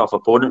a real tough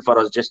opponent for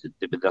us, just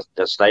with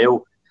their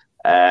style.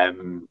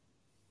 And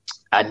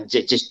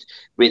just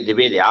with the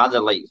way they are,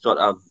 they're like sort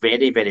of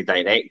very, very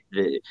direct.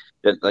 The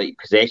like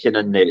possession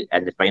in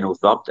the final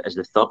third is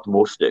the third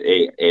most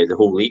the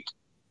whole league.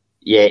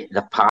 Yeah,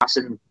 their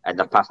passing and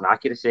their passing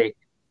accuracy,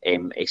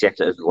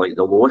 etc., is like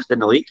the lowest in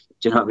the league.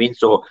 Do you know what I mean?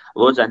 So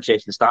loads of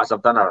interesting stats.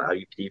 I've done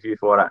a preview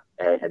for it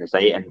in the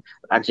site, and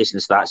interesting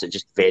stats are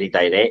just very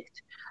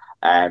direct.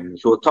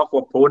 So a tough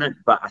opponent,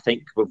 but I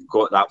think we've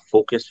got that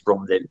focus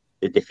from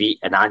the defeat,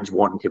 and Ange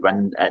wanting to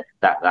win at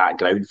that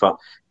ground for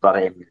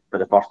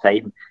the first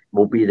time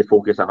will be the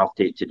focus enough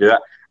to do it.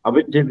 I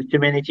wouldn't do too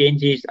many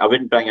changes. I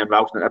wouldn't bring in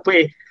Ralston. I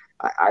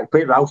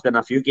played Ralston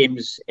a few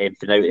games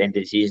for now at the end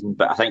of the season,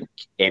 but I think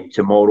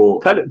tomorrow.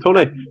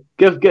 Tony,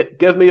 give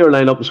me your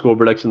lineup and score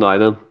prediction now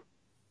then.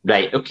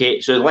 Right. Okay.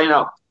 So the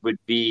lineup would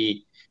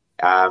be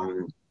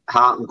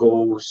Hart and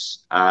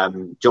goals,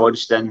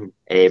 Johnston,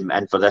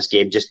 and for this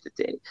game, just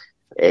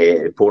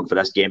important for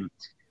this game,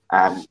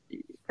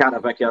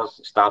 Carter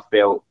Vickers,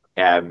 Starfelt,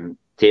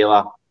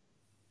 Taylor,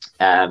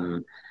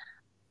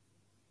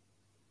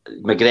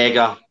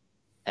 McGregor,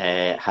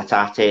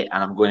 Hatate,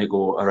 and I'm going to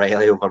go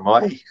O'Reilly over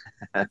Mooy.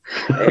 But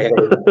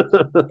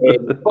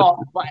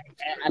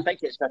I think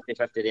it's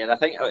 50-50 there. I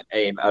think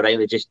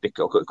O'Reilly, just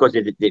because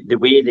the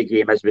way the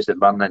game is with St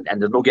Mirren,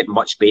 and there's not getting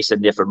much space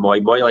in there for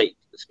Mooy. Mooy like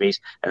space,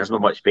 and there's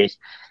not much space.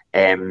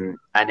 And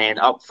then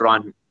up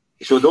front,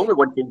 so the only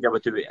one change I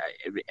would do,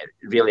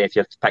 really, if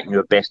you're picking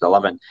your best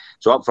 11,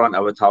 so up front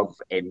I would have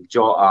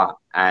Jota,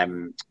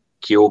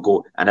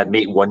 Kyogo, and I'd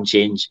make one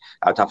change.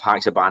 I'd have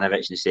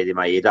Haksabanovic instead of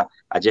Maeda.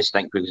 I just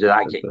think because of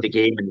that, the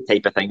game and the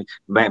type of thing,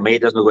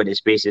 Maeda's not going to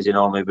space as he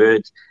normally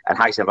would, and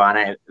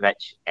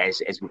Haksabanovic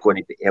is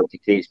going to help to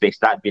create space.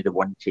 That'd be the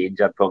one change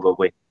I'd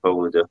probably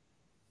do.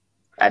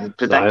 And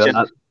prediction,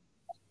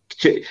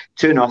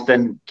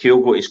 2-0,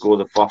 Kyogo to score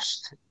the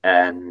first,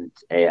 and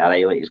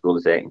O'Reilly to score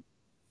the second.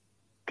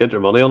 Get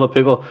your money on it,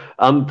 people.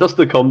 Just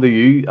to come to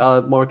you,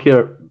 Mark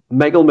here,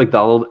 Michael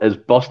McDonald is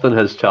busting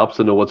his chops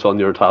to know what's on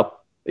your tap.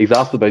 He's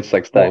asked about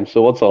 6 times,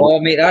 so what's on? Oh,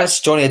 mate,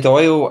 that's Johnny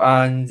Doyle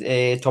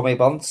and Tommy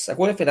Burns. I'm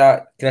going for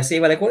that. Can I say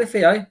what I go for?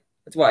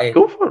 That's what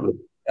go for it.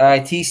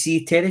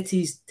 TC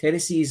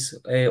Terraces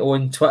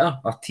on Twitter,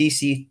 or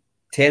TC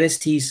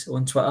Terraces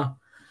on Twitter.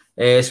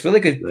 It's really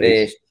good.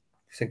 Nice.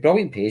 It's a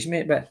brilliant page,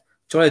 mate. But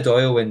Johnny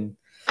Doyle and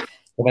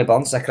Tommy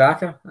Burns, a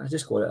cracker. I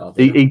just got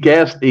it. He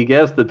guessed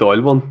the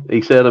Doyle one.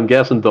 He said, "I'm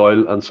guessing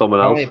Doyle and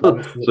someone else."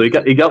 So he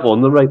got one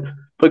of them right.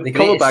 But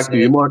coming back to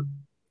you, Mark.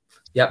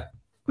 Yep.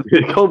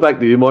 Coming back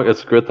to you, Mark,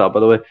 it's a great tap, by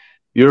the way.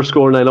 Your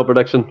score lineup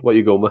prediction, what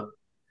you going with?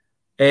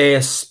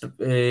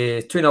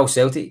 2-0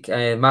 Celtic.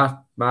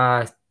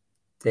 My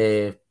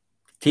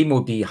team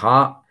will be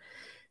Hart,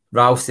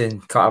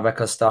 Ralston, Carter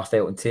Vickers,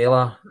 Starfelt and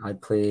Taylor.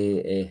 I'd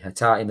play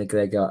Hatate,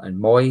 McGregor and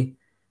Mooy.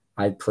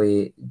 I'd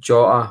play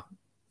Jota,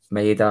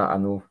 Maeda. I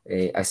know.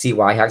 I see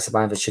why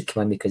Haksabanovic should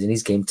come in because in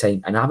his game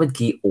time. And I would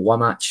give a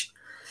match.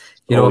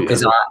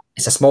 Because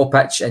it's a small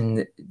pitch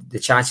and the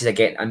chances of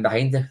getting in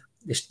behind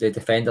the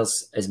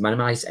defenders is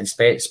minimised, and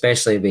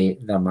especially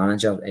with their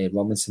manager,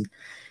 Robinson.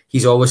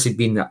 He's obviously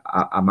been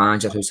a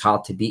manager who's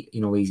hard to beat.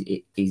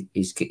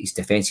 His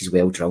defence is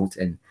well drilled,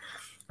 and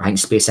I think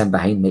space in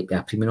behind might be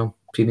a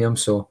premium.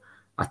 So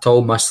a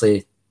tall,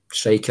 muscly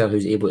striker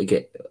who's able to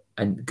get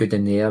good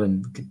in the air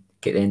and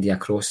get the end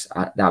across,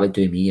 that would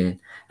do me.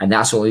 And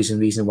that's the only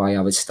reason why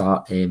I would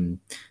start Jota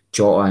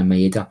and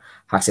Maeda.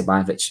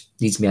 Haksabanovic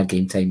needs more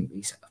game time.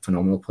 He's a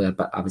phenomenal player,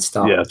 but I would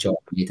start Jota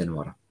and Maeda in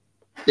order.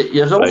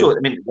 There's also,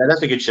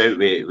 that's a good shout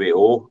with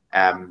O,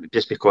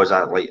 just because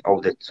I like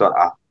all the sort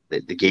of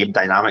the game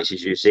dynamics,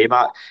 as you say,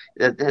 Matt.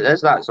 There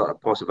is that sort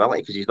of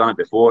possibility because he's done it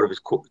before. It was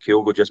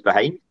Kyogo just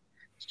behind.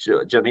 So, do you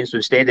know what I mean? So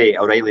instead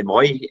of O'Reilly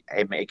Mooy,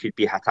 it could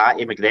be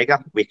Hatate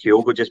McGregor with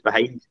Kyogo just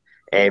behind.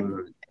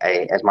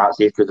 As Matt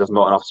said, because there's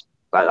not enough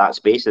that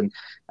space, and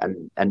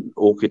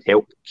O could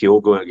help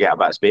Kyogo get a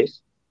bit of space.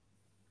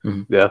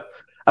 Yeah.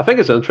 I think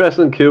it's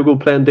interesting, Kyogo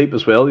playing deep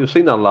as well. You've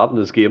seen that a lot in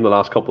his game the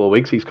last couple of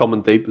weeks. He's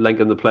coming deep,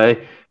 linking the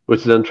play,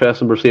 which is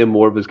interesting. We're seeing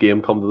more of his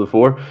game come to the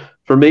fore.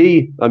 For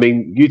me, I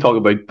mean, you talk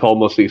about tall,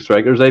 musty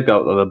strikers. They've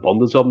got an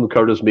abundance of them.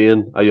 Curtis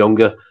Main,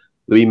 Ayunga,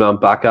 the wee man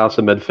Backass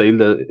in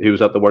midfield, who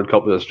was at the World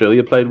Cup with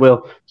Australia, played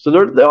well. So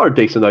they are a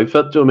decent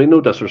outfit. Do you know what I mean? No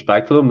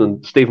disrespect to them.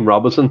 And Stephen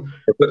Robinson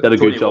did a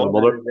good job of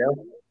mother.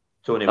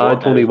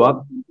 Tony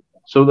Watt.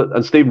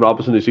 And Stephen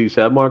Robinson, as you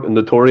said, Mark, and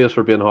notorious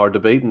for being hard to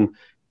beat and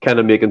kind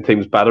of making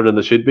teams better than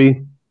they should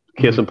be.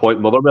 Case in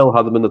point, Motherwell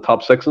had them in the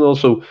top 6 and all.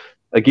 So,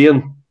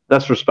 again,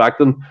 let's respect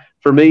them.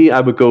 For me, I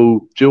would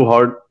go Joe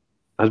Hart.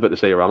 I was about to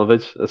say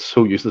Ivanovic. It's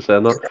so used to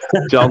saying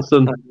that.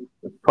 Johnson,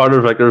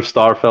 Carter Vickers,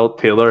 Starfelt,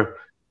 Taylor,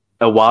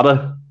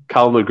 Iwata,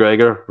 Cal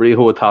McGregor,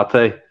 Riho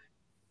Atate,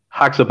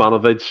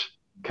 Haksabanovic,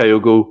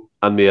 Kyogo,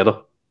 and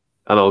Maeda.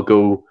 And I'll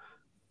go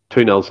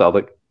 2-0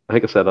 Celtic. I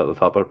think I said that at the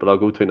top, but I'll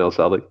go 2-0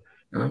 Celtic.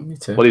 Me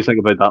too. What do you think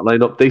about that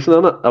lineup? Decent,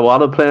 isn't it?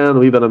 Iwata playing a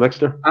wee bit of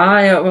mixture.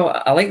 I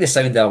like the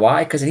sound of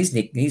Iwata because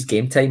he's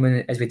game time,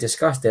 and as we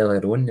discussed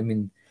earlier on, I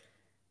mean,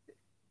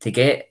 to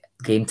get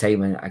game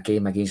time in a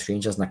game against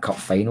Rangers in a cup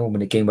final when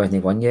the game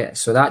wasn't won yet,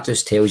 so that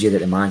just tells you that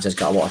the manager's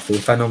got a lot of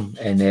faith in him.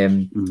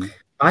 And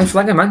I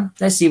fling him in.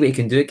 Let's see what he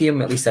can do. Give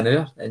him at least an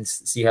hour and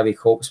see how he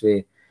copes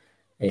with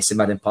St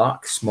Mirren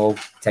Park, small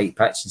tight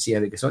pitch, and see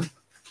how he gets on.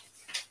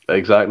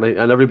 Exactly.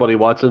 And everybody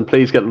watching,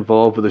 please get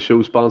involved with the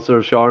show sponsor,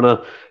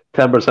 Sharna.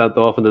 10%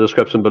 off in the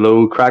description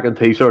below. Cracking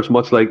t-shirts,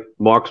 much like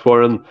Mark's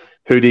wearing,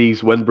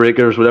 hoodies,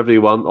 windbreakers, whatever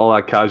you want, all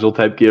that casual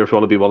type gear if you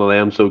want to be one of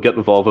them. So get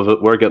involved with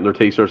it. We're getting our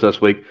t-shirts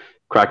this week.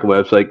 Cracking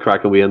website,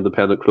 cracking we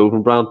independent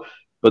clothing brand.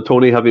 But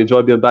Tony, have you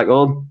enjoyed being back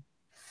on?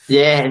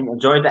 Yeah,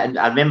 enjoyed it. And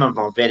I remember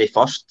my very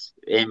first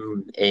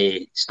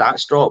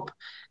stats drop.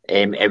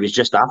 It was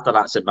just after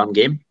that St Mirren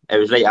game. It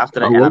was right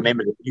after it. And I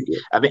remember,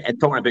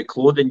 talking about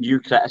clothing,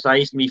 you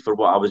criticised me for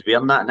what I was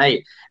wearing that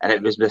night, and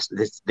it was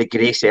the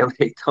grey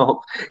Celtic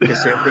top.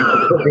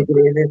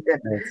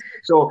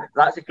 So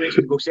that's the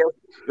question. Go Celtic.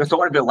 We're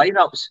talking about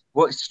lineups.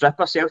 What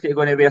stripper Celtic are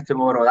going to wear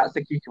tomorrow? That's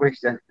the key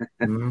question.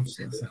 That's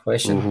the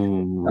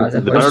question. They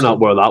better not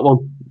wear that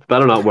one. They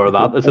better not wear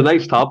that. It's a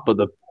nice top, but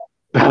they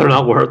better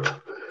not wear it.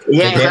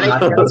 Yeah,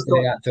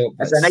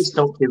 it's a nice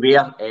top to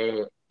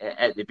wear.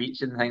 At the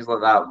beach and things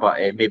like that, but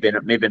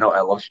maybe not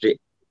at Love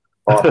Street.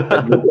 I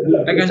got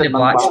the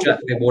black strip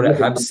we wore at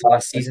Hibs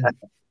last season.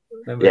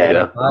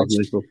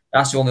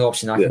 That's the only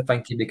option I can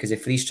think of because the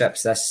free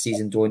strips this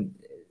season none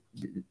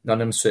of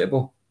them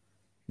suitable.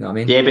 You know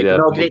what I mean? Yeah, but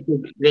no,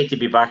 great to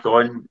be back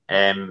on.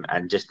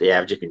 And just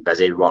I've just been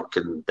busy work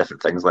and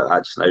different things like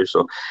that just now.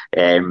 So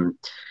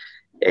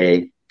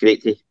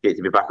great to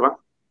be back on.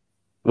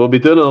 We'll be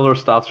doing another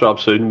stats drop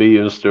soon, me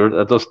and Stuart.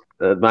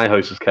 My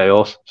house is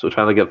chaos, so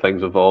trying to get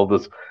things involved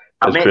is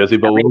crazy.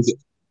 But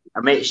I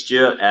met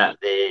Stuart at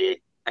I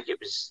think it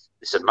was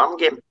the St Mirren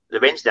game, the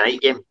Wednesday night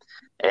game.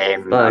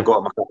 I got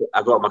him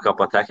a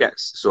couple of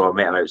tickets, so I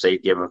met him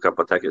outside, gave him a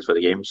couple of tickets for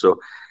the game. So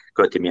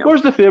got to meet him.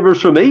 Where's the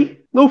favours for me?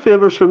 No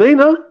favours for me,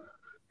 no.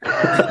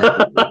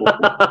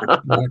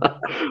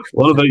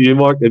 What about you,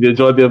 Mark? Have you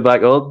enjoyed being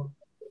back on?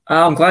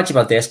 I'm glad you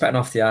were desperate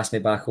enough to ask me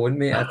back on,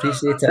 mate. I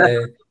appreciate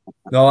it.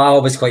 No, I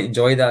always quite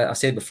enjoyed that. I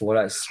said before,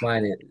 that's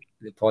one of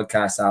the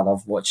podcasts I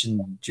love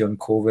watching during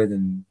COVID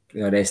and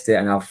the rest of it,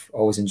 and I've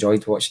always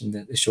enjoyed watching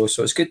the show.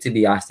 So it's good to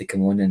be asked to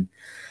come on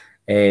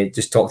and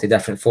just talk to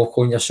different folk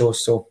on your show.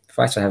 So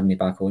thanks for having me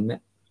back on, mate.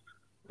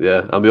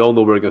 Yeah, and we all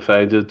know where we can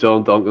find you.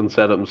 John Duncan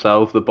said it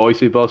himself, the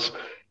Boise Bus.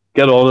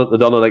 Get on it. They've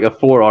done like a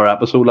 4-hour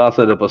episode last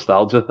night of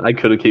nostalgia. I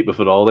couldn't keep it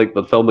for all,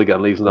 but Phil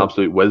McGinley's an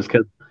absolute whiz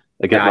kid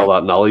at getting all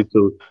that knowledge.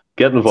 So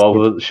get involved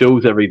with it.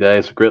 Shows every day.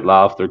 It's a great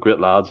laugh. They're great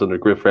lads and they're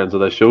great friends of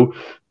this show.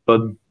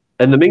 But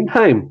in the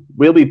meantime,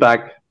 we'll be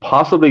back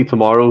possibly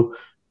tomorrow.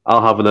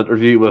 I'll have an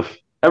interview with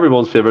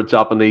everyone's favourite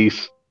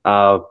Japanese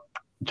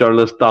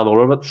journalist, Dan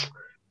Orowitz.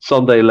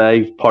 Sunday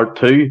Live Part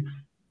 2.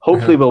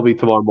 Hopefully we'll be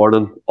tomorrow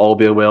morning. All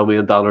being well, me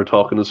and Dan are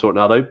talking and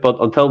sorting that out.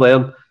 But until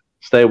then,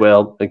 stay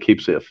well and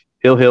keep safe.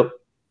 Hail, hail.